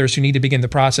restoration with others who need to begin the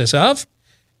process of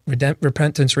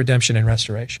repentance, redemption, and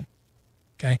restoration.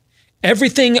 Okay,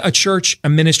 everything a church, a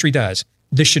ministry does,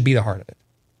 this should be the heart of it.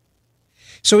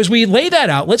 So as we lay that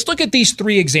out, let's look at these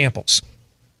three examples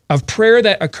of prayer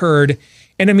that occurred.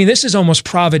 And I mean, this is almost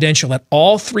providential that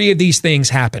all three of these things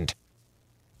happened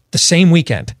the same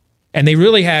weekend. And they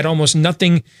really had almost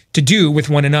nothing to do with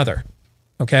one another.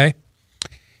 Okay?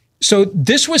 So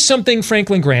this was something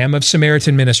Franklin Graham of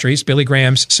Samaritan Ministries, Billy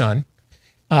Graham's son,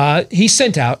 he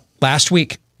sent out last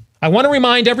week. I want to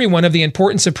remind everyone of the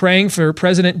importance of praying for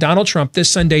President Donald Trump this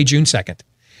Sunday, June 2nd.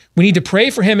 We need to pray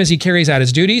for him as he carries out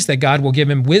his duties, that God will give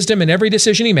him wisdom in every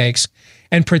decision he makes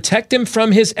and protect him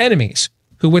from his enemies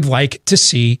who would like to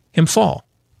see him fall.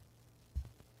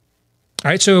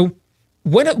 All right, so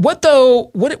what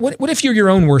if you're your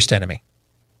own worst enemy?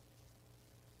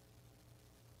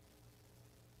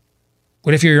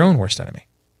 What if you're your own worst enemy?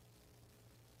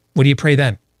 What do you pray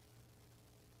then?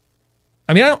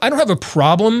 I mean, I don't have a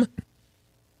problem.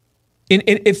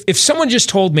 If someone just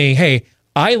told me, hey,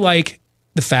 I like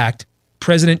the fact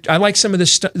I like some of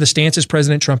the stances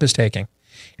President Trump is taking,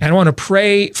 and I want to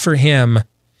pray for him.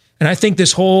 And I think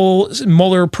this whole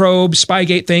Mueller probe,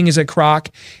 Spygate thing is a crock.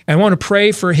 And I want to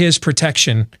pray for his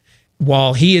protection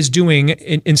while he is doing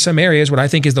in some areas what I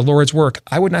think is the Lord's work.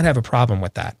 I would not have a problem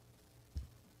with that.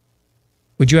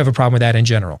 Would you have a problem with that in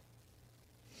general?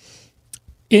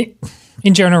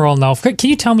 In general, no. Can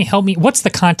you help me, what's the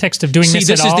context of doing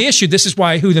this at all? This is the issue. This is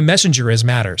why who the messenger is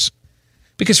matters.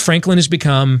 Because Franklin has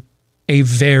become a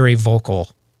very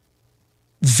vocal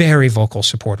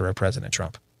supporter of President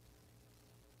Trump.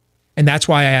 And that's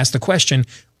why I asked the question,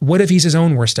 what if he's his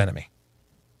own worst enemy?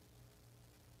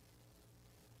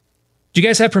 Do you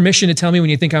guys have permission to tell me when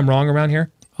you think I'm wrong around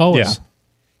here? Always. Yeah.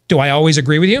 Do I always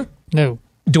agree with you? No.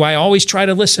 Do I always try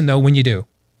to listen, though, when you do?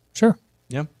 Sure.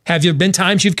 Yeah. Have there been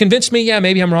times you've convinced me? Yeah,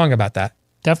 maybe I'm wrong about that.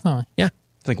 Definitely. Yeah.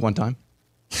 I think one time.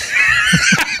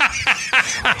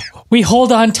 We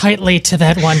hold on tightly to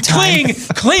that one time.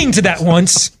 Cling to that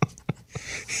once.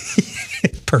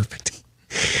 Perfect.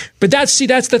 But that's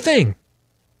the thing.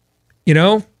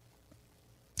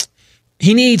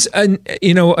 He needs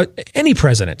any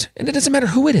president, and it doesn't matter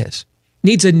who it is,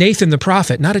 needs a Nathan the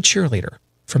prophet, not a cheerleader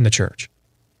from the church.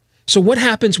 So what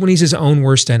happens when he's his own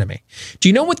worst enemy? Do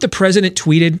you know what the president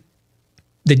tweeted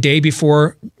the day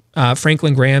before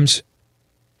Franklin Graham's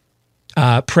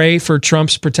pray for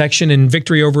Trump's protection and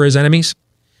victory over his enemies?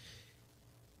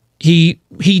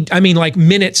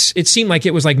 Minutes, it seemed like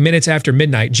it was like minutes after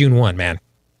midnight, June 1, man.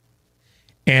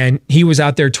 And he was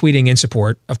out there tweeting in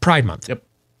support of Pride Month. Yep.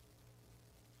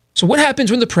 So what happens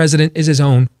when the president is his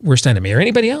own worst enemy or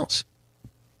anybody else?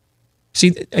 See,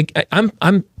 don't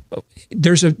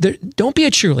be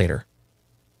a cheerleader.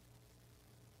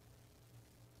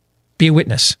 Be a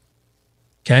witness.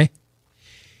 Okay?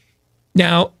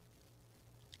 Now,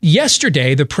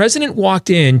 yesterday, the president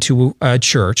walked into a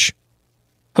church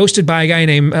hosted by a guy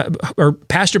named, or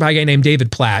pastored by a guy named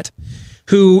David Platt,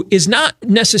 who is not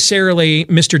necessarily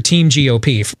Mr. Team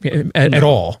GOP at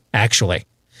all, actually.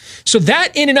 So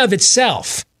that in and of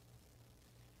itself,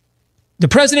 the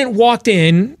president walked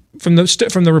in from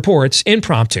the reports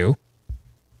impromptu,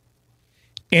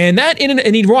 and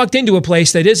he walked into a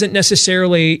place that isn't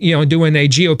necessarily doing a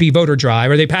GOP voter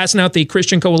drive. Are they passing out the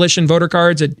Christian Coalition voter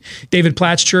cards at David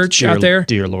Platt's church out there?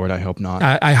 Dear Lord, I hope not.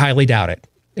 I highly doubt it.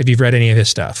 If you've read any of his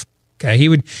stuff. Okay,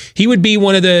 he would be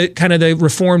one of the kind of the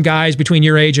reform guys between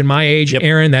your age and my age,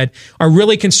 Aaron, that are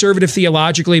really conservative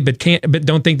theologically, but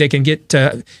don't think they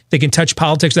can touch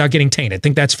politics without getting tainted.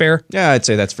 Think that's fair? Yeah, I'd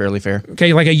say that's fairly fair.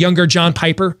 Okay, like a younger John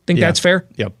Piper. Think that's fair?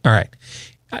 Yep. All right.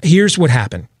 Here's what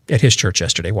happened at his church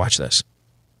yesterday. Watch this.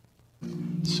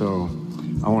 So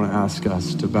I want to ask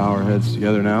us to bow our heads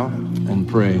together now and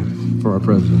pray for our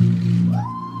president.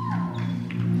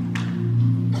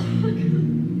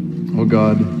 Oh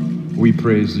God, we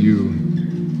praise you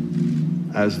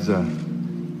as the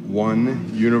one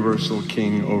universal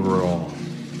King over all.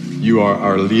 You are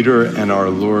our leader and our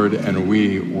Lord, and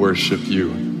we worship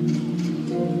you.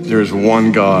 There is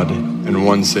one God and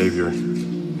one Savior,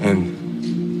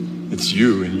 and it's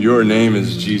you, and your name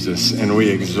is Jesus, and we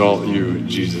exalt you,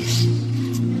 Jesus.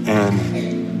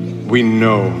 And we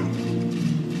know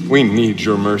we need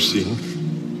your mercy.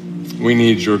 We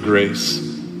need your grace.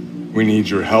 We need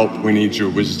your help. We need your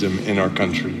wisdom in our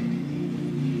country.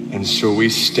 And so we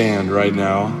stand right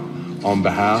now on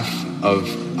behalf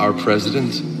of our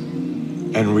president,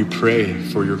 and we pray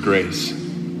for your grace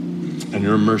and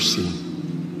your mercy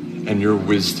and your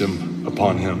wisdom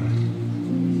upon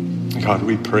him. God,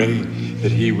 we pray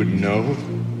that he would know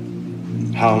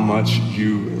how much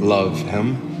you love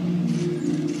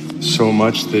him, so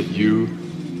much that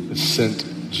you sent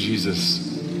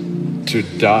Jesus to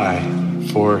die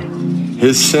for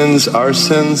his sins, our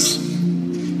sins.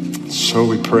 So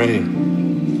we pray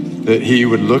that he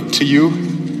would look to you,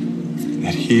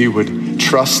 that he would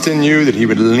trust in you, that he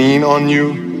would lean on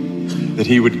you, that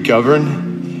he would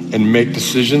govern and make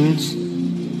decisions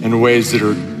in ways that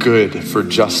are good for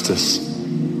justice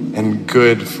and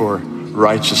good for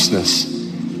righteousness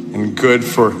and good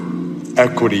for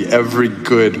equity, every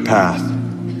good path.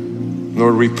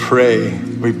 Lord, we pray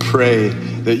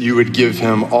that you would give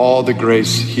him all the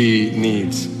grace he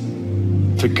needs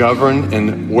to govern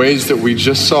in ways that we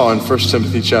just saw in 1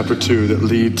 Timothy chapter 2 that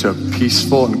lead to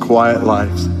peaceful and quiet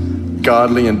lives,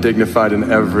 godly and dignified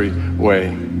in every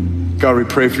way. God, we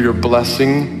pray for your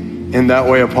blessing in that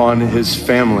way upon his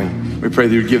family. We pray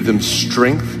that you would give them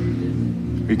strength.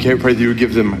 We pray that you would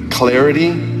give them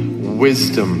clarity,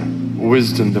 wisdom.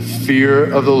 The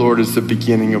fear of the Lord is the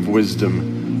beginning of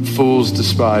wisdom. Fools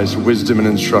despise wisdom and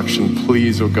instruction.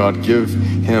 Please, oh God, give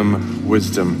him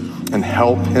wisdom and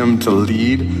help him to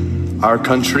lead our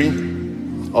country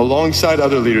alongside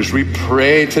other leaders. We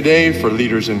pray today for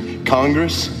leaders in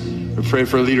Congress. We pray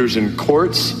for leaders in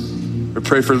courts. We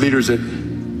pray for leaders at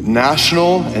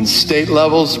national and state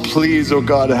levels. Please, oh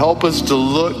God, help us to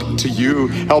look to you.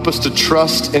 Help us to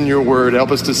trust in your word.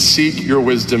 Help us to seek your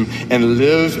wisdom and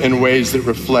live in ways that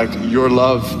reflect your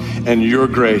love and your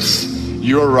grace,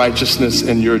 your righteousness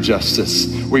and your justice.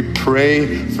 We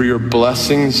pray for your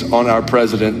blessings on our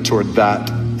president toward that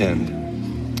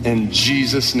end. In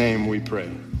Jesus' name we pray.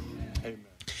 Amen.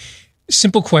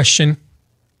 Simple question.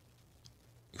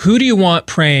 Who do you want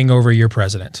praying over your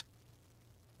president?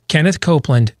 Kenneth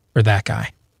Copeland or that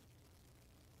guy?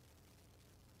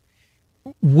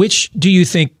 Which do you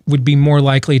think would be more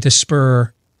likely to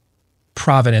spur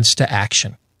Providence to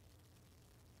action?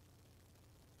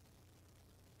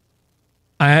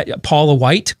 Paula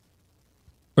White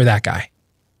or that guy?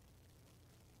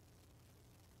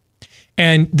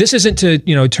 And this isn't to,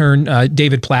 turn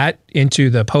David Platt into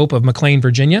the Pope of McLean,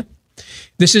 Virginia.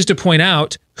 This is to point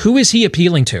out, who is he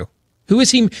appealing to?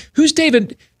 Who's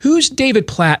David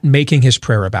Platt making his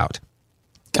prayer about?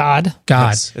 God.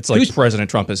 It's like President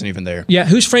Trump isn't even there. Yeah.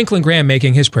 Who's Franklin Graham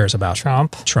making his prayers about?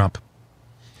 Trump.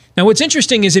 Now, what's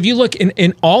interesting is if you look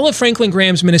in all of Franklin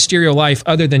Graham's ministerial life,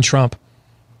 other than Trump,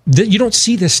 you don't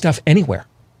see this stuff anywhere. I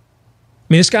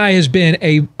mean, this guy has been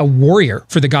a warrior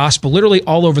for the gospel literally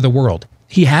all over the world.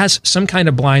 He has some kind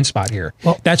of blind spot here.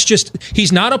 Well,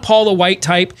 he's not a Paula White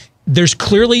type. There's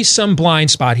clearly some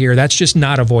blind spot here. That's just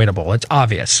not avoidable. It's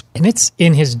obvious. And it's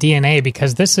in his DNA,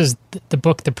 because this is the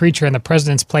book, The Preacher and the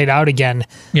President's played out again.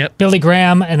 Yep. Billy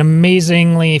Graham, an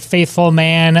amazingly faithful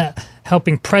man,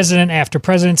 helping president after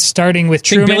president, starting with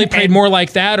Truman. Think Billy prayed more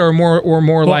like that, or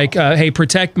more like, hey,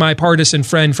 protect my partisan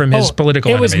friend from his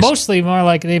political enemies? It was mostly more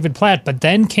like David Platt, but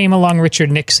then came along Richard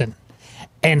Nixon.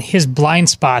 And his blind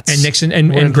spots. And Nixon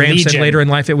and Graham said later in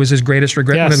life it was his greatest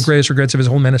regret, one of the greatest regrets of his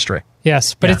whole ministry.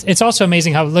 Yes, but it's also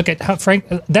amazing how Frank,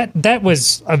 that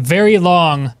was a very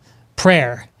long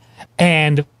prayer,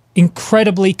 and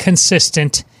incredibly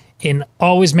consistent in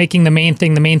always making the main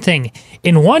thing the main thing.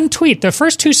 In one tweet, the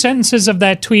first 2 sentences of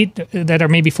that tweet that are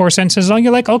maybe 4 sentences long,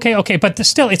 you're like, okay, but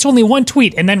still, it's only one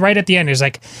tweet. And then right at the end, it's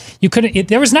like,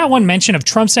 there was not one mention of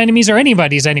Trump's enemies or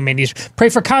anybody's enemies. Pray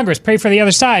for Congress, pray for the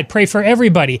other side, pray for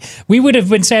everybody. We would have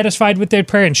been satisfied with their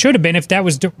prayer and should have been if that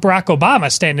was Barack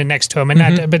Obama standing next to him. And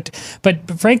not,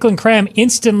 but Franklin Graham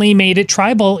instantly made it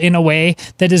tribal in a way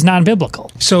that is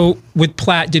non-biblical. So with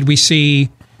Platt, did we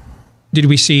see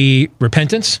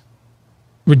repentance,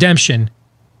 redemption,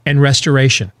 and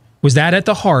restoration? Was that at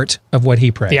the heart of what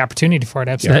he prayed? The opportunity for it,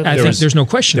 absolutely. I think there's no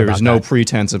question about that. There was no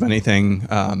pretense of anything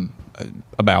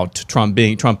about Trump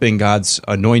being God's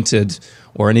anointed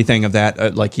or anything of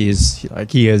that. Like he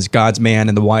is God's man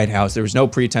in the White House. There was no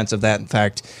pretense of that. In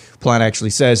fact, Platt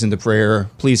actually says in the prayer,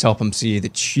 "Please help him see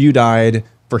that you died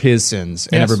for his sins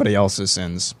and everybody else's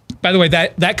sins." By the way,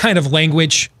 that kind of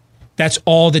language, that's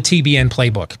all the TBN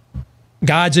playbook.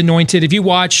 God's anointed. If you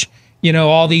watch,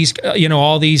 all these,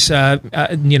 the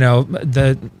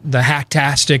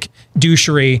hacktastic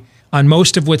douchery on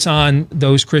most of what's on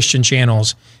those Christian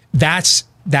channels, that's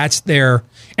their,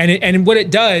 and what it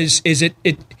does is it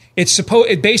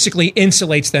basically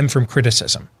insulates them from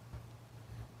criticism.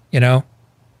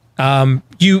 How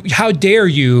dare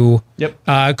you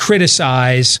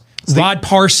criticize Rod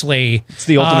Parsley? It's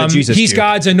the ultimate Jesus. He's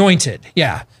God's anointed.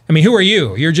 Yeah. I mean, who are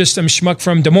you? You're just some schmuck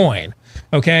from Des Moines.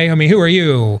 Okay. I mean, who are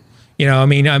you?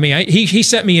 He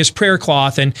sent me his prayer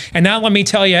cloth, and now let me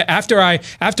tell you, after I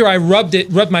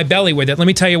rubbed my belly with it, let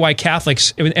me tell you why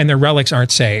Catholics and their relics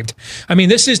aren't saved. I mean,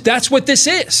 that's what this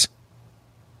is.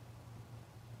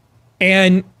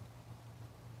 And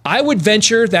I would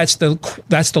venture that's the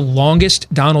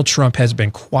longest Donald Trump has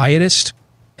been quiet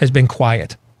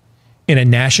in a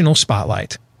national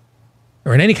spotlight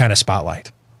or in any kind of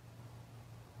spotlight.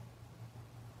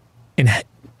 And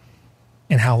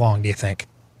how long do you think?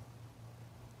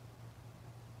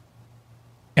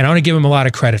 And I want to give him a lot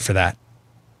of credit for that.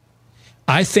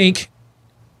 I think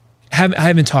I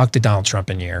haven't talked to Donald Trump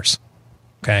in years.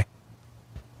 Okay.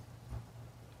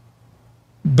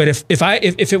 But if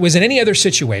it was in any other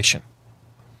situation,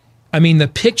 I mean, the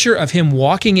picture of him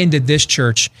walking into this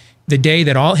church the day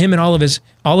that all of his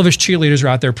cheerleaders are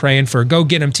out there praying for go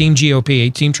get him, Team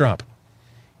GOP, Team Trump.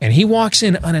 And he walks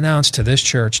in unannounced to this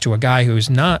church to a guy who's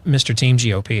not Mr. Team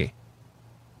GOP.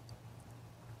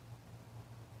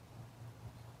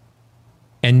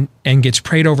 And gets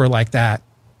prayed over like that.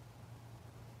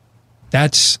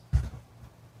 That's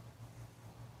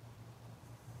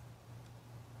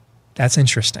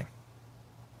interesting.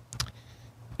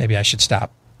 Maybe I should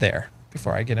stop there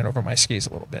before I get in over my skis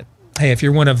a little bit. Hey, if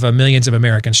you're one of millions of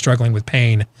Americans struggling with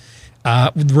pain,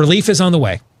 relief is on the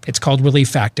way. It's called Relief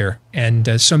Factor.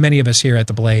 And so many of us here at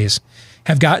The Blaze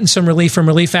have gotten some relief from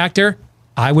Relief Factor.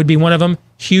 I would be one of them.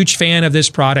 Huge fan of this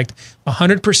product.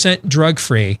 100%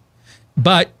 drug-free.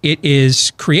 But it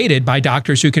is created by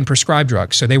doctors who can prescribe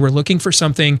drugs. So they were looking for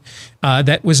something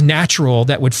that was natural,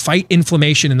 that would fight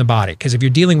inflammation in the body. Because if you're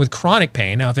dealing with chronic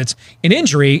pain, now if it's an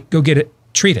injury, go get it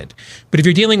treated. But if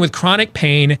you're dealing with chronic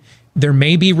pain, there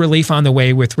may be relief on the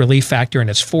way with Relief Factor, and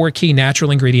it's 4 key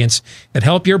natural ingredients that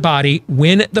help your body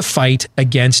win the fight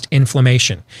against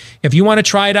inflammation. If you want to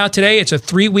try it out today, it's a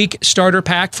 3-week starter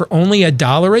pack for only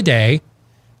 $1 a day,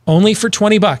 only for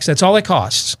 $20. That's all it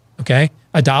costs, okay?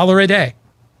 $1 a day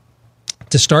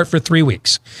to start for 3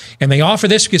 weeks. And they offer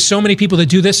this because so many people that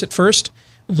do this at first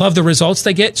love the results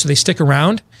they get, so they stick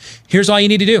around. Here's all you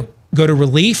need to do. Go to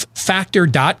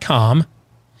relieffactor.com.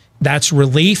 That's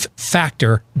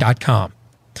relieffactor.com.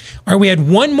 All right, we had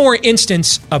one more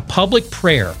instance of public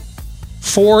prayer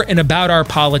for and about our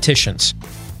politicians.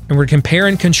 And we're compare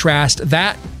and contrast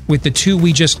that with the 2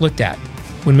 we just looked at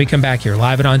when we come back here,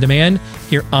 live and on demand,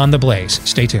 here on The Blaze.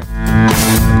 Stay tuned.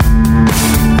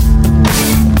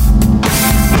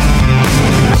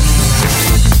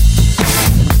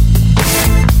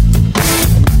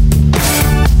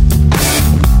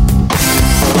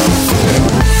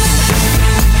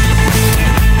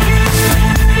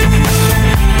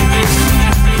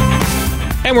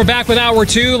 And we're back with Hour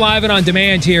 2, live and on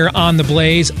demand here on The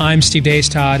Blaze. I'm Steve Deace.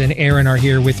 Todd and Aaron are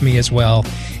here with me as well.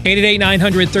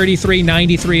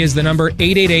 888-933-93 is the number.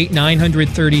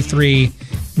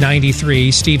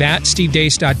 888-933-93. Steve at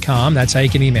stevedeace.com. That's how you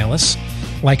can email us.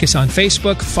 Like us on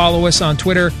Facebook. Follow us on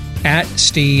Twitter at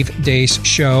Steve Deace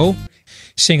Show.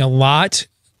 Seeing a lot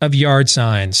of yard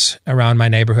signs around my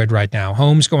neighborhood right now.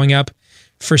 Homes going up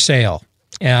for sale.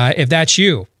 If that's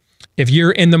you, if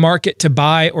you're in the market to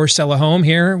buy or sell a home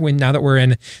here, now that we're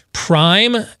in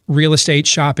prime real estate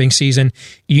shopping season,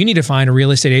 you need to find a real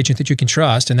estate agent that you can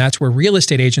trust. And that's where Real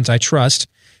Estate Agents I Trust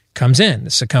comes in.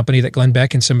 It's a company that Glenn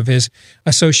Beck and some of his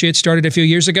associates started a few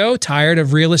years ago, tired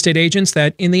of real estate agents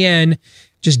that in the end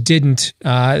just didn't,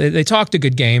 they talked a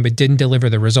good game, but didn't deliver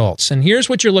the results. And here's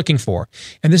what you're looking for.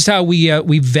 And this is how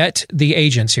we vet the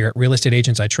agents here at Real Estate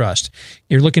Agents I Trust.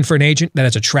 You're looking for an agent that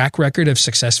has a track record of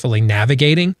successfully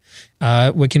navigating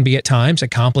what can be at times a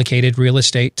complicated real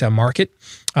estate market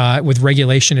with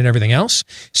regulation and everything else.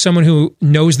 Someone who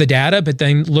knows the data, but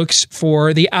then looks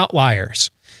for the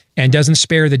outliers and doesn't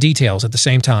spare the details at the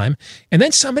same time. And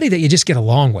then somebody that you just get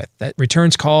along with, that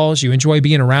returns calls, you enjoy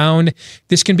being around.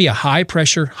 This can be a high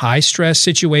pressure, high stress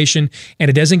situation, and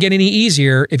it doesn't get any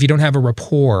easier if you don't have a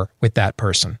rapport with that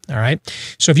person. All right.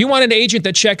 So if you want an agent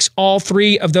that checks all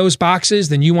three of those boxes,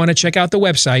 then you want to check out the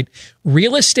website,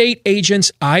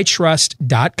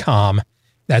 realestateagentsitrust.com.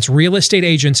 That's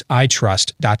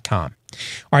realestateagentsitrust.com.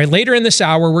 All right. Later in this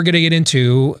hour, we're going to get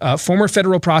into former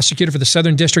federal prosecutor for the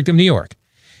Southern District of New York,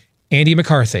 Andy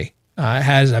McCarthy,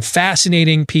 has a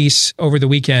fascinating piece over the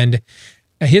weekend.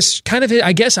 I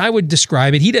guess I would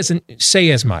describe it. He doesn't say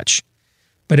as much,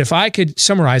 but if I could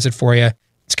summarize it for you,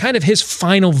 it's kind of his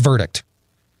final verdict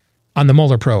on the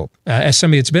Mueller probe. As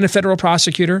somebody that's been a federal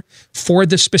prosecutor for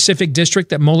the specific district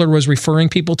that Mueller was referring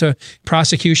people to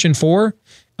prosecution for,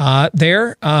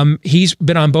 he's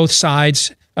been on both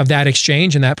sides of that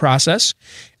exchange and that process.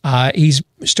 He's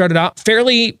started out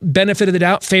fairly benefit of the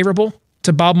doubt, favorable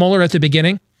to Bob Mueller at the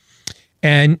beginning.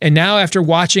 And now after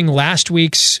watching last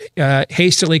week's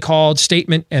hastily called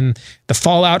statement and the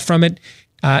fallout from it,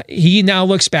 he now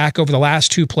looks back over the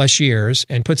last 2+ years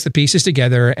and puts the pieces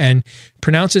together and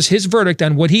pronounces his verdict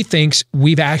on what he thinks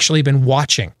we've actually been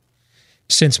watching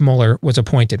since Mueller was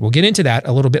appointed. We'll get into that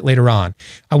a little bit later on.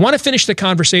 I want to finish the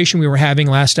conversation we were having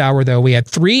last hour, though. We had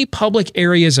 3 public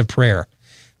areas of prayer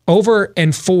over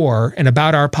and for and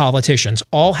about our politicians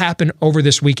all happen over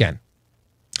this weekend.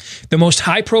 The most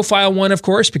high-profile one, of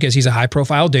course, because he's a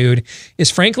high-profile dude, is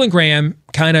Franklin Graham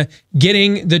kind of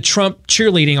getting the Trump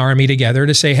cheerleading army together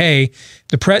to say, hey,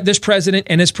 this president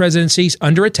and his presidency is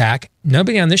under attack.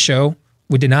 Nobody on this show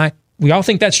would deny. We all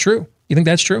think that's true. You think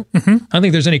that's true? Mm-hmm. I don't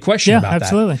think there's any question about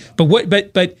absolutely.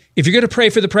 That. But if you're going to pray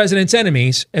for the president's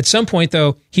enemies, at some point,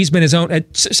 though, he's been his own,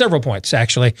 at several points,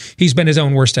 actually, he's been his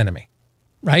own worst enemy,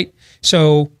 right?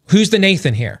 So who's the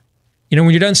Nathan here? When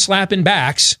you're done slapping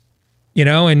backs,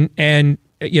 and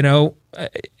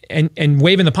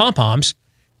waving the pom-poms,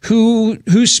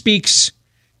 who speaks,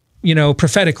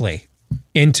 prophetically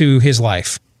into his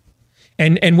life?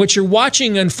 And what you're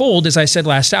watching unfold, as I said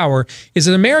last hour, is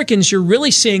that Americans, you're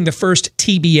really seeing the first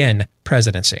TBN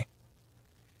presidency.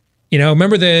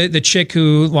 Remember the chick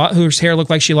whose hair looked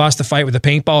like she lost the fight with a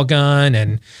paintball gun,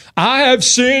 and I have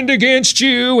sinned against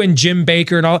you, and Jim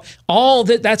Baker and all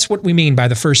that. That's what we mean by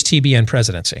the first TBN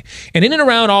presidency. And in and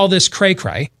around all this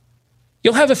cray-cray,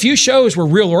 you'll have a few shows where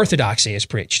real orthodoxy is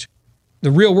preached.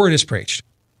 The real word is preached.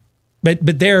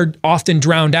 But they're often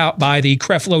drowned out by the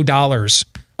Creflo Dollars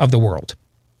of the world.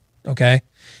 Okay?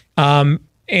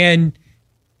 And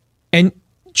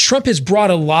Trump has brought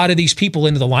a lot of these people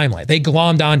into the limelight. They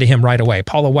glommed onto him right away.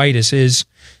 Paula White is his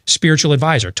spiritual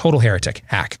advisor, total heretic,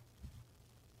 hack.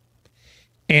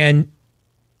 And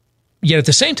yet at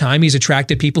the same time, he's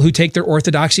attracted people who take their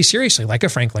orthodoxy seriously, like a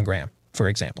Franklin Graham, for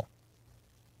example.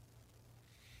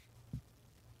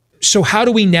 So how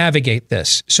do we navigate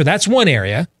this? So that's one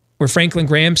area where Franklin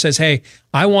Graham says, hey,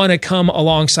 I want to come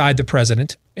alongside the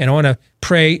president and I want to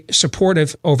pray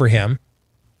supportive over him,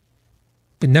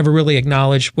 but never really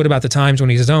acknowledge what about the times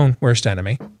when he's his own worst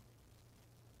enemy.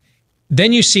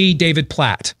 Then you see David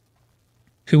Platt,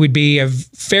 who would be a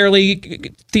fairly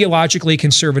theologically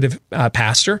conservative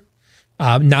pastor,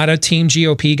 not a Team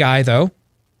GOP guy, though.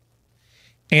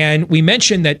 And we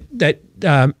mentioned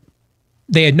that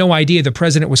they had no idea the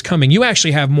president was coming. You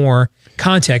actually have more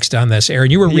context on this,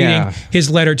 Aaron. You were reading his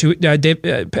letter to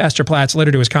Pastor Platt's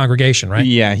letter to his congregation, right?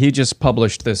 Yeah, he just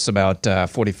published this about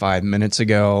 45 minutes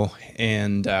ago,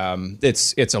 and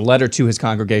it's a letter to his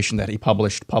congregation that he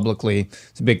published publicly.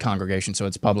 It's a big congregation, so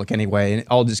it's public anyway. And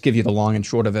I'll just give you the long and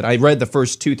short of it. I read the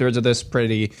first 2/3 of this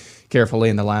pretty carefully,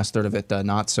 and the last third of it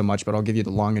not so much, but I'll give you the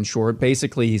long and short.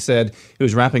 Basically, he said he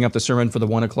was wrapping up the sermon for the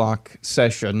 1 o'clock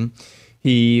session.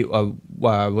 He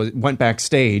went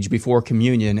backstage before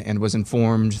communion and was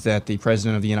informed that the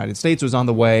President of the United States was on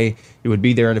the way. He would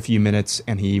be there in a few minutes,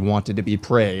 and he wanted to be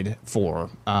prayed for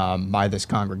by this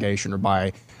congregation or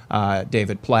by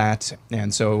David Platt.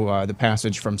 And so the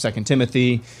passage from 2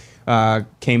 Timothy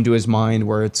came to his mind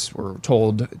where we're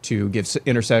told to give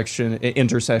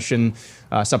intercession,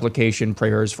 supplication,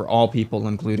 prayers for all people,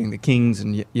 including the kings,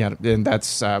 and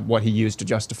that's what he used to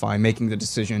justify making the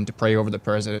decision to pray over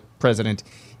the president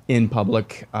in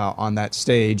public on that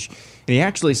stage. And he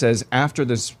actually says after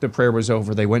the prayer was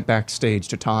over, they went backstage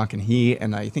to talk, and he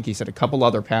and I think he said a couple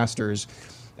other pastors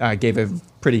gave a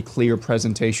pretty clear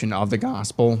presentation of the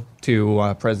gospel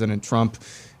to President Trump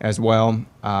as well,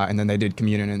 and then they did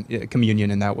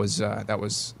communion, and that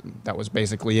was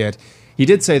basically it. He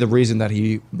did say the reason that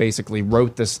he basically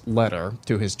wrote this letter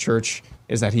to his church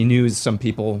is that he knew some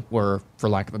people were, for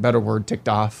lack of a better word, ticked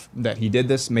off that he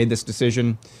made this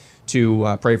decision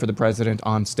to pray for the president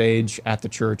on stage at the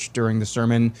church during the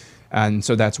sermon. And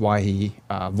so that's why he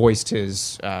voiced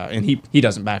his, and he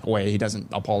doesn't back away. He doesn't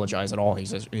apologize at all. He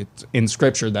says it's in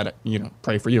Scripture that,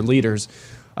 pray for your leaders.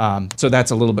 So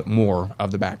that's a little bit more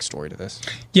of the backstory to this.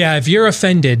 Yeah, if you're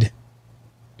offended,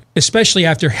 especially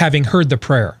after having heard the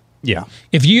prayer. Yeah.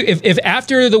 If you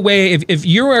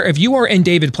are in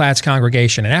David Platt's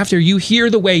congregation and after you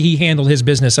hear the way he handled his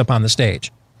business up on the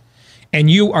stage, and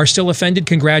you are still offended,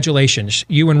 congratulations.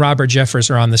 You and Robert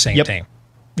Jeffress are on the same team.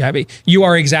 You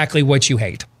are exactly what you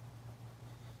hate.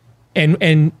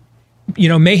 And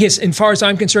may his, as far as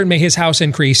I'm concerned, may his house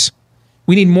increase.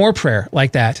 We need more prayer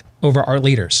like that over our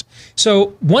leaders. So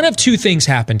one of two things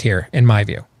happened here, in my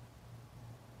view.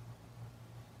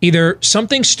 Either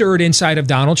something stirred inside of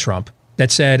Donald Trump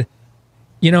that said,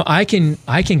 I can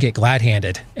get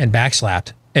glad-handed and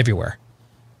backslapped everywhere.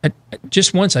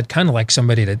 Just once, I'd kind of like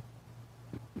somebody to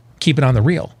keep it on the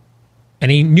real.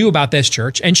 And he knew about this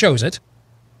church and chose it.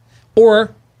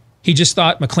 Or he just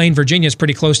thought McLean, Virginia is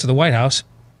pretty close to the White House.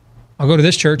 I'll go to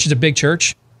this church. It's a big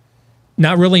church.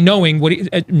 Not really knowing,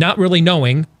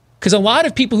 because a lot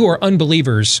of people who are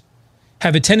unbelievers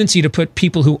have a tendency to put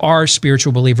people who are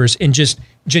spiritual believers in just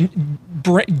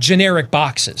generic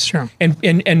boxes. Sure.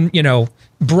 And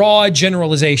broad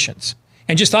generalizations.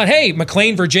 And just thought, hey,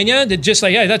 McLean, Virginia, just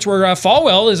like, yeah, that's where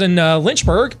Falwell is in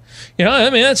Lynchburg.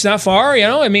 That's not far.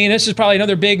 This is probably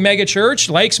another big mega church,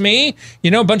 likes me.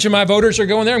 A bunch of my voters are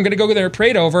going there. I'm going to go there and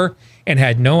pray over, and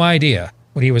had no idea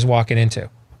what he was walking into.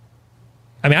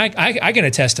 I can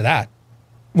attest to that.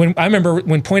 I remember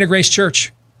when Point of Grace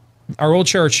Church, our old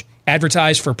church,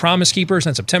 advertised for Promise Keepers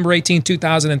on September 18,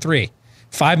 2003,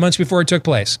 5 months before it took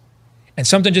place. And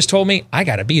something just told me I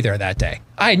got to be there that day.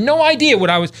 I had no idea what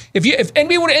I was. If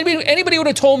anybody would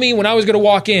have told me when I was going to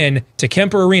walk in to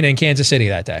Kemper Arena in Kansas City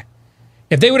that day,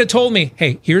 if they would have told me,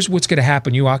 hey, here's what's going to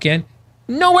happen, you walk in,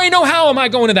 no way, no how am I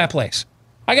going to that place.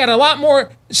 I got a lot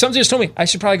more. Something just told me I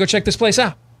should probably go check this place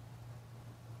out.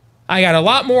 I got a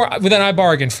lot more than I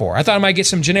bargained for. I thought I might get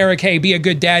some generic, hey, be a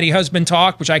good daddy husband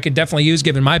talk, which I could definitely use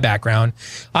given my background.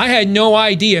 I had no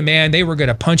idea, man, they were going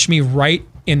to punch me right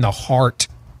in the heart.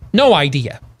 No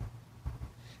idea.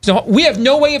 So we have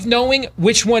no way of knowing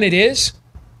which one it is.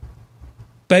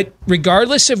 But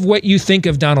regardless of what you think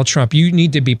of Donald Trump, you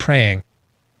need to be praying,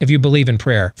 if you believe in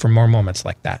prayer, for more moments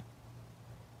like that.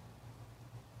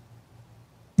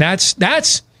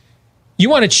 That's you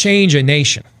want to change a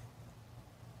nation.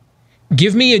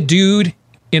 Give me a dude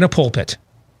in a pulpit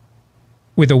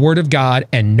with the word of God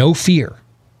and no fear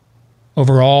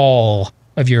over all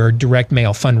of your direct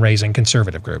mail fundraising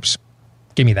conservative groups.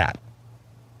 Give me that.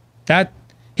 That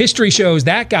history shows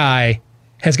that guy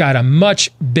has got a much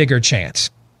bigger chance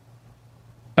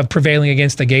of prevailing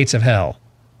against the gates of hell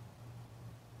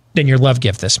than your love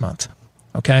gift this month.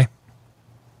 Okay?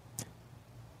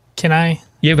 Can I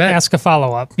ask a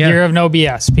follow-up? Yeah. Year of no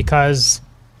BS, because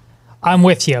I'm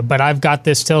with you, but I've got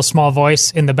this still small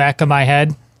voice in the back of my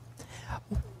head.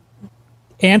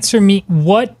 Answer me,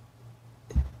 what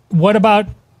about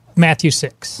Matthew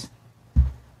 6?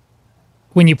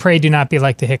 When you pray, do not be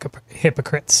like the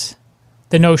hypocrites.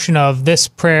 The notion of this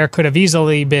prayer could have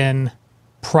easily been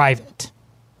private.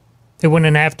 It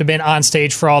wouldn't have to been on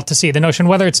stage for all to see. The notion,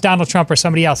 whether it's Donald Trump or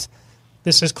somebody else,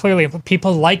 this is clearly,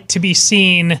 people like to be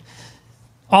seen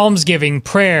almsgiving,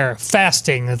 prayer,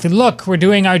 fasting. Look, we're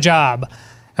doing our job.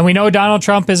 And we know Donald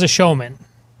Trump is a showman.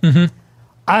 Mm-hmm.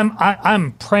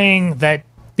 I'm praying that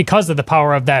because of the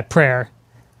power of that prayer,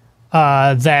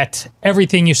 that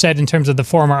everything you said in terms of the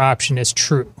former option is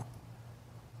true.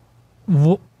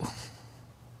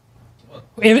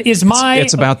 Is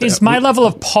my level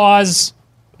of pause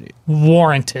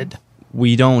warranted?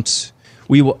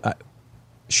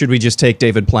 Should we just take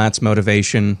David Platt's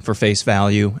motivation for face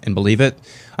value and believe it?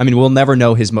 We'll never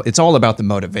know it's all about the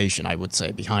motivation, I would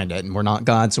say, behind it. And we're not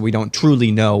God, so we don't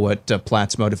truly know what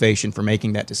Platt's motivation for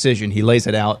making that decision. He lays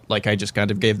it out like I just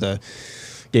kind of gave the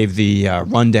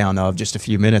rundown of just a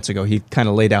few minutes ago. He kind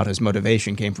of laid out his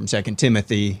motivation came from 2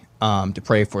 Timothy to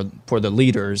pray for the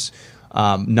leaders,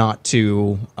 not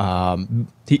to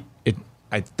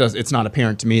it's not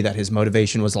apparent to me that his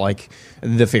motivation was like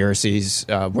the Pharisees,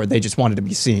 where they just wanted to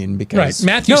be seen. Because right,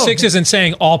 Matthew 6 isn't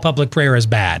saying all public prayer is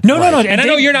bad. No. And I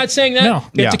know you're not saying that. No.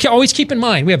 You have to always keep in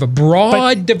mind we have a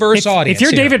broad, diverse audience. If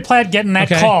you're here. David Platt getting that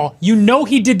call, you know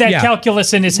he did that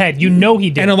calculus in his head. You know he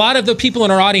did. And a lot of the people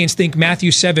in our audience think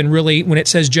Matthew 7 really, when it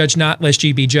says "Judge not, lest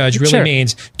ye be judged," really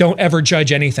means don't ever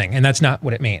judge anything, and that's not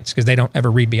what it means because they don't ever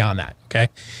read beyond that. Okay,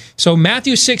 so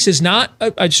Matthew 6 is not,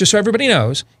 just so everybody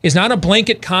knows, is not a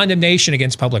blanket condemnation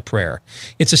against public prayer.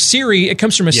 It's a series. It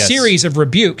comes from a series of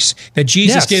rebukes that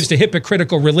Jesus gives to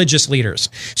hypocritical religious leaders.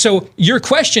 So your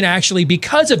question, actually,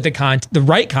 because of the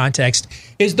right context,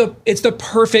 it's the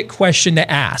perfect question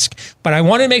to ask. But I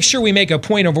want to make sure we make a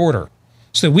point of order,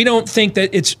 so we don't think that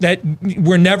it's that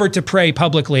we're never to pray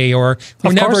publicly or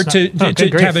we're never to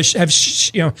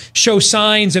show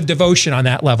signs of devotion on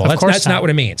that level. That's not what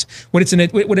it means. What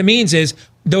it means is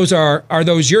are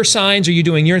those your signs? Are you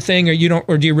doing your thing,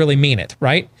 or do you really mean it?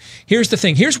 Right? Here's the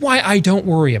thing. Here's why I don't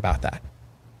worry about that,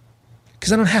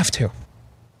 because I don't have to.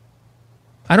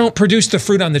 I don't produce the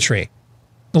fruit on the tree.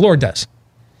 The Lord does.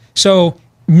 So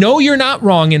no, you're not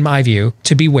wrong in my view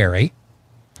to be wary.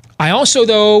 I also,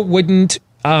 though, wouldn't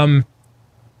I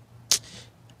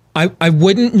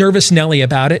wouldn't nervous Nelly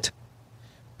about it.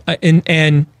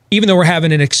 And even though we're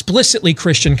having an explicitly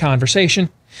Christian conversation,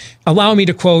 allow me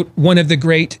to quote one of the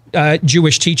great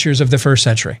Jewish teachers of the first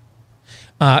century,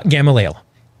 Gamaliel.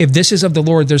 If this is of the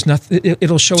Lord, there's nothing.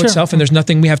 It'll show itself, and there's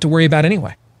nothing we have to worry about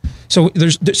anyway. So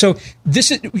this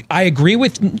is. I agree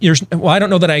with your. Well, I don't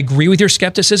know that I agree with your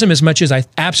skepticism as much as I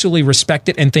absolutely respect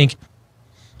it and think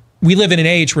we live in an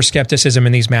age where skepticism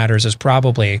in these matters is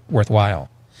probably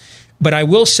worthwhile. But I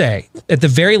will say, at the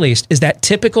very least, is that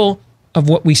typical of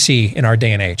what we see in our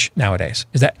day and age nowadays?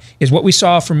 Is what we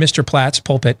saw from Mr. Platt's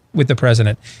pulpit with the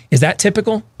president? Is that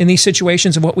typical in these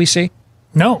situations of what we see?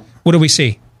 No. What do we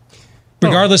see?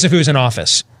 Regardless of who's in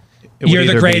office. You're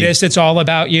the greatest. It's all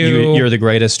about you. You're the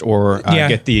greatest, or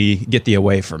get the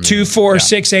away from me. 2, 4,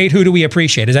 6, 8. Who do we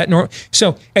appreciate? Is that normal?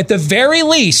 So at the very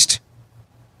least,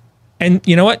 and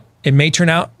you know what? It may turn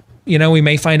out. We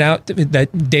may find out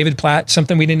that David Platt,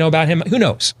 something we didn't know about him. Who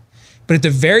knows? But at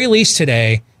the very least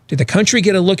today, did the country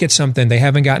get a look at something they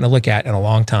haven't gotten a look at in a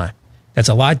long time? That's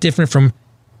a lot different from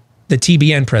the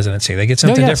TBN presidency. They get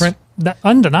something different.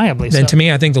 Undeniably. Then to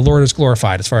me, I think the Lord is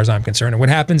glorified as far as I'm concerned. And what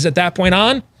happens at that point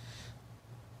on?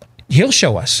 He'll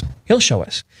show us.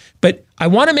 But I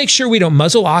want to make sure we don't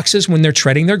muzzle oxes when they're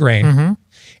treading their grain. Mm-hmm.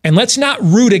 And let's not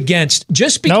root against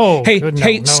just because.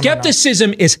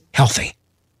 Skepticism is healthy.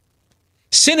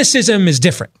 Cynicism is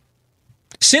different.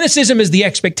 Cynicism is the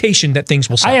expectation that things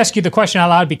will solve. I ask you the question out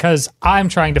loud because I'm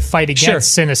trying to fight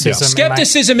against cynicism.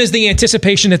 Skepticism is the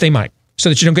anticipation that they might, so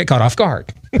that you don't get caught off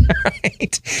guard.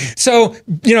 Right? So,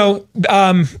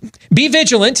 be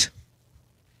vigilant.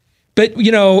 But,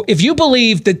 if you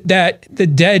believe that the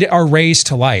dead are raised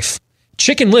to life,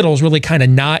 Chicken Little is really kind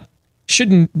of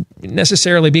shouldn't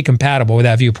necessarily be compatible with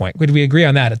that viewpoint. Would we agree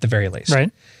on that at the very least? Right.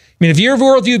 I mean, if your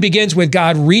worldview begins with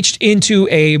God reached into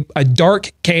a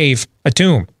dark cave, a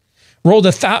tomb, rolled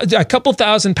a couple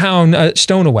 1,000-pound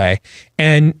stone away,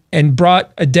 and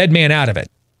brought a dead man out of it,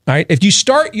 all right? If you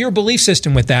start your belief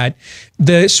system with that,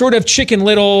 the sort of Chicken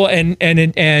Little and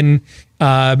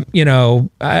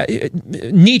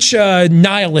Nietzsche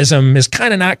nihilism is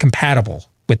kind of not compatible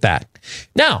with that.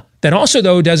 Now, that also,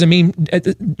 though, doesn't mean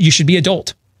you should be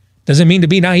adult. Doesn't mean to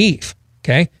be naive.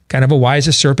 Okay, kind of a wise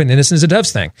as serpent, innocent as a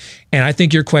dove's thing. And I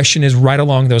think your question is right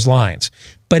along those lines.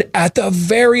 But at the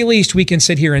very least, we can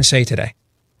sit here and say today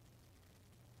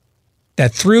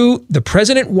that through the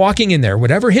president walking in there,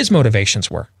 whatever his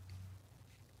motivations were,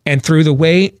 and through the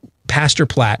way Pastor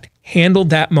Platt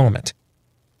handled that moment,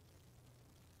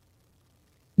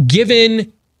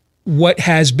 given what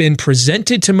has been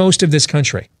presented to most of this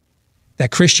country,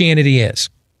 that Christianity is,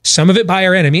 some of it by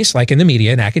our enemies, like in the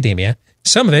media and academia,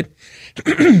 some of it,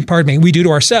 we do to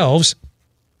ourselves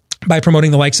by promoting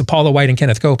the likes of Paula White and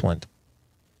Kenneth Copeland,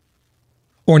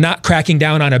 or not cracking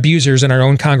down on abusers in our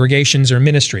own congregations or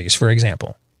ministries, for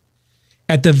example.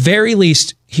 At the very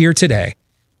least, here today,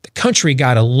 the country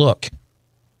got to look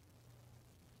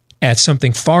at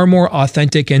something far more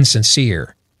authentic and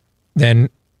sincere than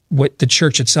what the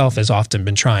church itself has often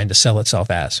been trying to sell itself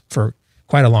as for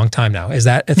quite a long time now. Is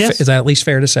that at least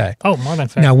fair to say? Oh, more than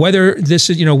fair. Now, whether this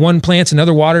is, one plants,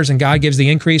 another waters, and God gives the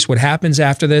increase, what happens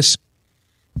after this,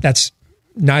 that's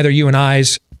neither you and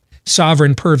I's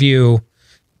sovereign purview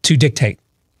to dictate.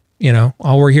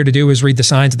 All we're here to do is read the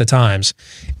signs of the times.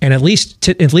 And at least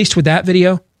with that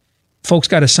video, folks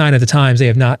got a sign of the times they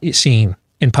have not seen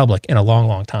in public in a long,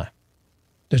 long time.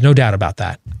 There's no doubt about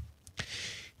that.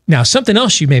 Now, something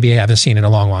else you maybe haven't seen in a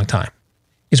long, long time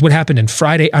is what happened on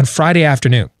Friday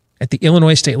afternoon at the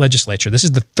Illinois State Legislature. This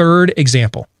is the third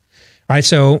example. All right,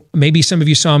 so maybe some of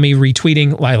you saw me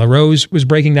retweeting. Lila Rose was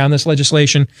breaking down this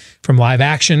legislation from Live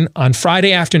Action on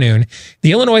Friday afternoon.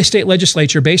 The Illinois State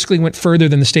Legislature basically went further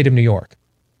than the state of New York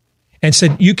and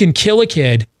said you can kill a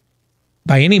kid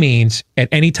by any means at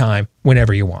any time,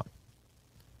 whenever you want.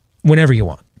 Whenever you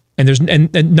want.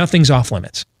 And nothing's off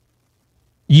limits.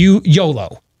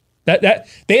 YOLO. That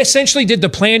they essentially did the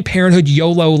Planned Parenthood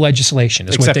YOLO legislation.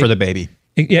 Except for the baby.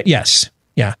 Yes.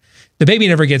 Yeah. The baby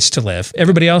never gets to live.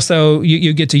 Everybody else, though,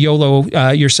 you get to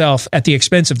YOLO yourself at the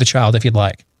expense of the child if you'd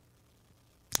like.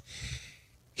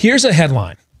 Here's a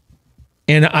headline.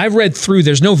 And I read through,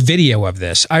 there's no video of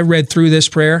this. I read through this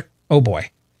prayer. Oh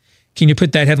boy. Can you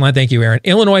put that headline? Thank you, Aaron.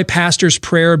 Illinois pastor's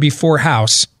prayer before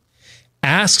House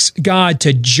asks God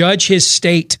to judge his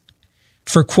state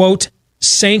for, quote,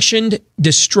 sanctioned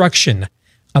destruction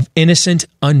of innocent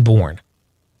unborn.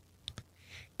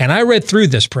 And I read through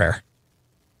this prayer.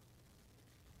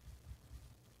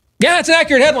 Yeah, it's an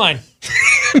accurate headline.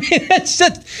 I mean,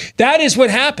 that is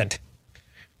what happened.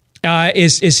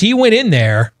 Is he went in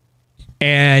there,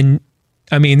 and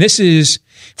I mean, this is,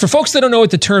 for folks that don't know what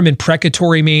the term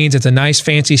imprecatory means, it's a nice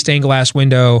fancy stained glass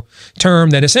window term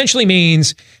that essentially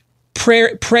means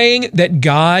praying that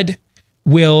God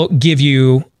will give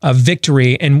you a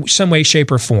victory in some way,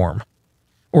 shape, or form,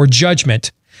 or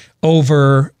judgment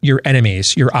over your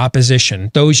enemies, your opposition,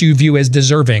 those you view as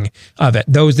deserving of it,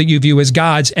 those that you view as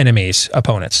God's enemies,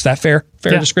 opponents. Is that fair?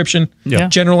 Fair description? Yeah.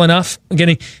 General enough?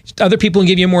 Other people can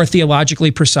give you a more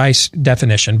theologically precise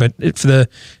definition, but for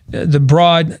the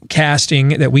broadcasting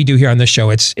that we do here on this show,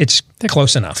 it's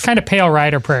close enough. It's kind of Pale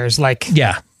Rider prayers, like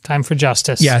time for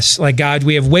justice. Yes, like God,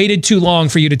 we have waited too long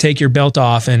for you to take your belt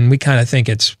off, and we kind of think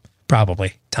it's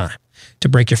probably time to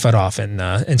break your foot off in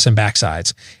some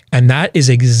backsides. And that is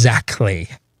exactly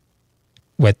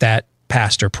what that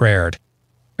pastor prayed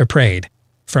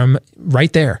from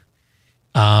right there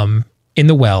in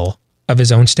the well of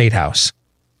his own state house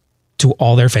to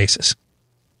all their faces.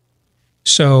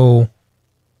 So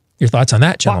your thoughts on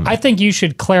that, gentlemen? Well, I think you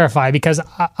should clarify, because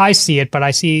I see it, but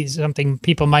I see something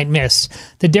people might miss.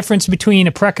 The difference between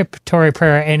a precatory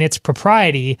prayer and its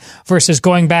propriety versus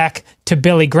going back to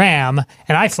Billy Graham,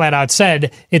 and I flat out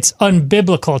said it's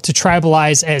unbiblical to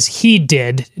tribalize as he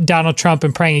did Donald Trump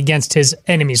and praying against his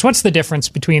enemies. What's the difference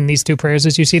between these two prayers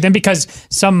as you see them? Because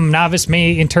some novice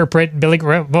may interpret Billy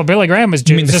Graham was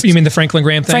just... You mean the Franklin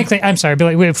Graham thing?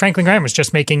 Franklin Graham was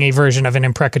just making a version of an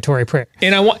imprecatory prayer.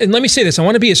 And let me say this, I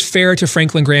want to be as fair to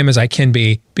Franklin Graham as I can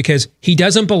be, because he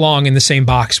doesn't belong in the same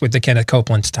box with the Kenneth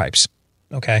Copeland types.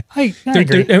 Okay? I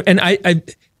agree.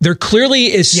 There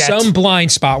clearly is some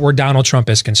blind spot where Donald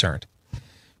Trump is concerned.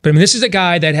 But I mean, this is a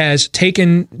guy that has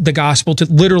taken the gospel to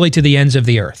literally to the ends of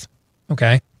the earth.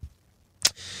 Okay?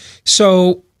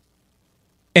 So,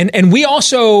 and we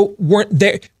also weren't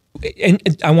there.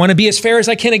 And I want to be as fair as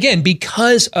I can again,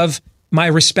 because of my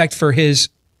respect for his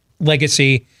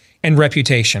legacy and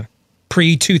reputation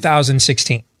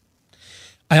pre-2016.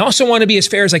 I also want to be as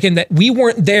fair as I can that we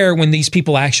weren't there when these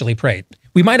people actually prayed.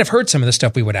 We might have heard some of the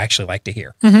stuff we would actually like to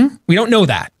hear. Mm-hmm. We don't know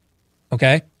that.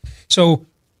 Okay? So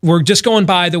we're just going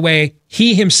by the way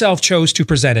he himself chose to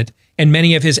present it, and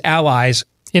many of his allies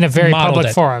in a very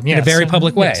public forum. In a very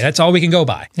public way. Yes. That's all we can go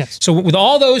by. Yes. So with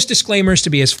all those disclaimers, to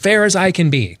be as fair as I can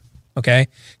be, okay,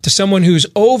 to someone whose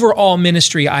overall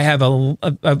ministry I have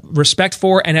a respect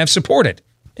for and have supported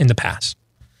in the past.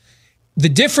 The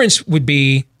difference would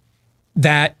be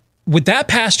that what that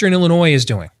pastor in Illinois is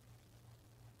doing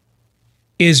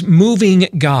is moving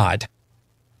God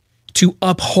to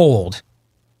uphold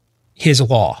his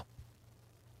law.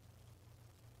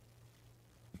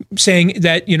 Saying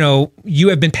that, you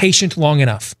have been patient long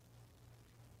enough.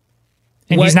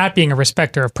 And he's not being a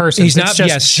respecter of persons. He's not,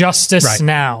 justice right.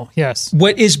 now. Yes.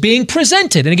 What is being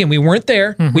presented, and again, we weren't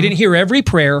there. Mm-hmm. We didn't hear every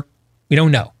prayer. We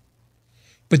don't know.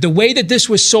 But the way that this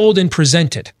was sold and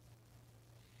presented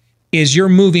is you're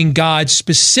moving God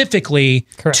specifically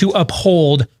to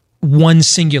uphold one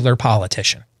singular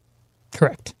politician.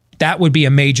 Correct. That would be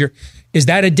a major... Is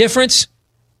that a difference?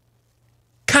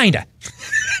 Kinda.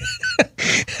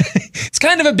 It's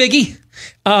kind of a biggie.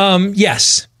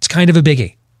 Yes, it's kind of a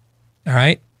biggie. All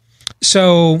right?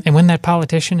 So... And when that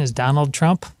politician is Donald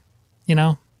Trump,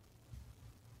 I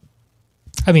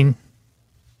mean,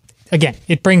 again,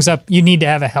 it brings up... You need to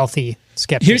have a healthy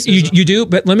skepticism. You do,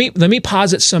 but let me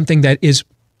posit something that is,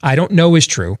 I don't know is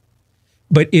true,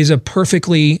 but is a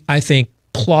perfectly, I think,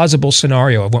 plausible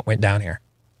scenario of what went down here.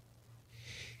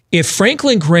 If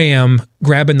Franklin Graham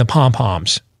grabbing the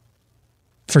pom-poms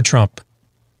for Trump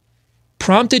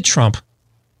prompted Trump,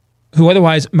 who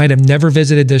otherwise might have never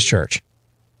visited this church,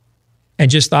 and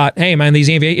just thought, hey, man,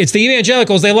 it's the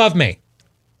evangelicals, they love me.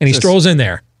 And he strolls in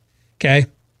there, okay?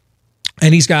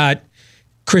 And he's got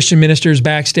Christian ministers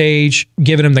backstage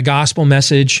giving him the gospel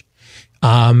message.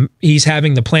 He's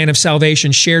having the plan of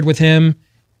salvation shared with him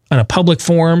on a public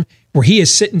forum where he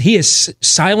is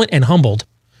silent and humbled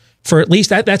for at least,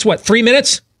 that's what, 3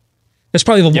 minutes? That's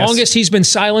probably the longest he's been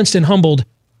silenced and humbled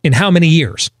in how many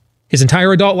years? His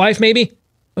entire adult life, maybe?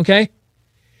 Okay?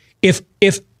 If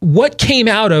what came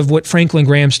out of what Franklin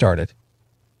Graham started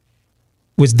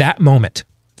was that moment,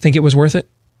 think it was worth it?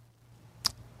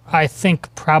 I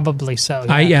think probably so.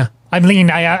 Yeah. Yeah.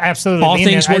 I absolutely all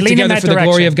things work together for the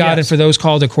glory of God and for those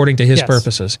called according to his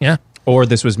purposes. Yeah. Or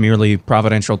this was merely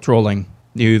providential trolling.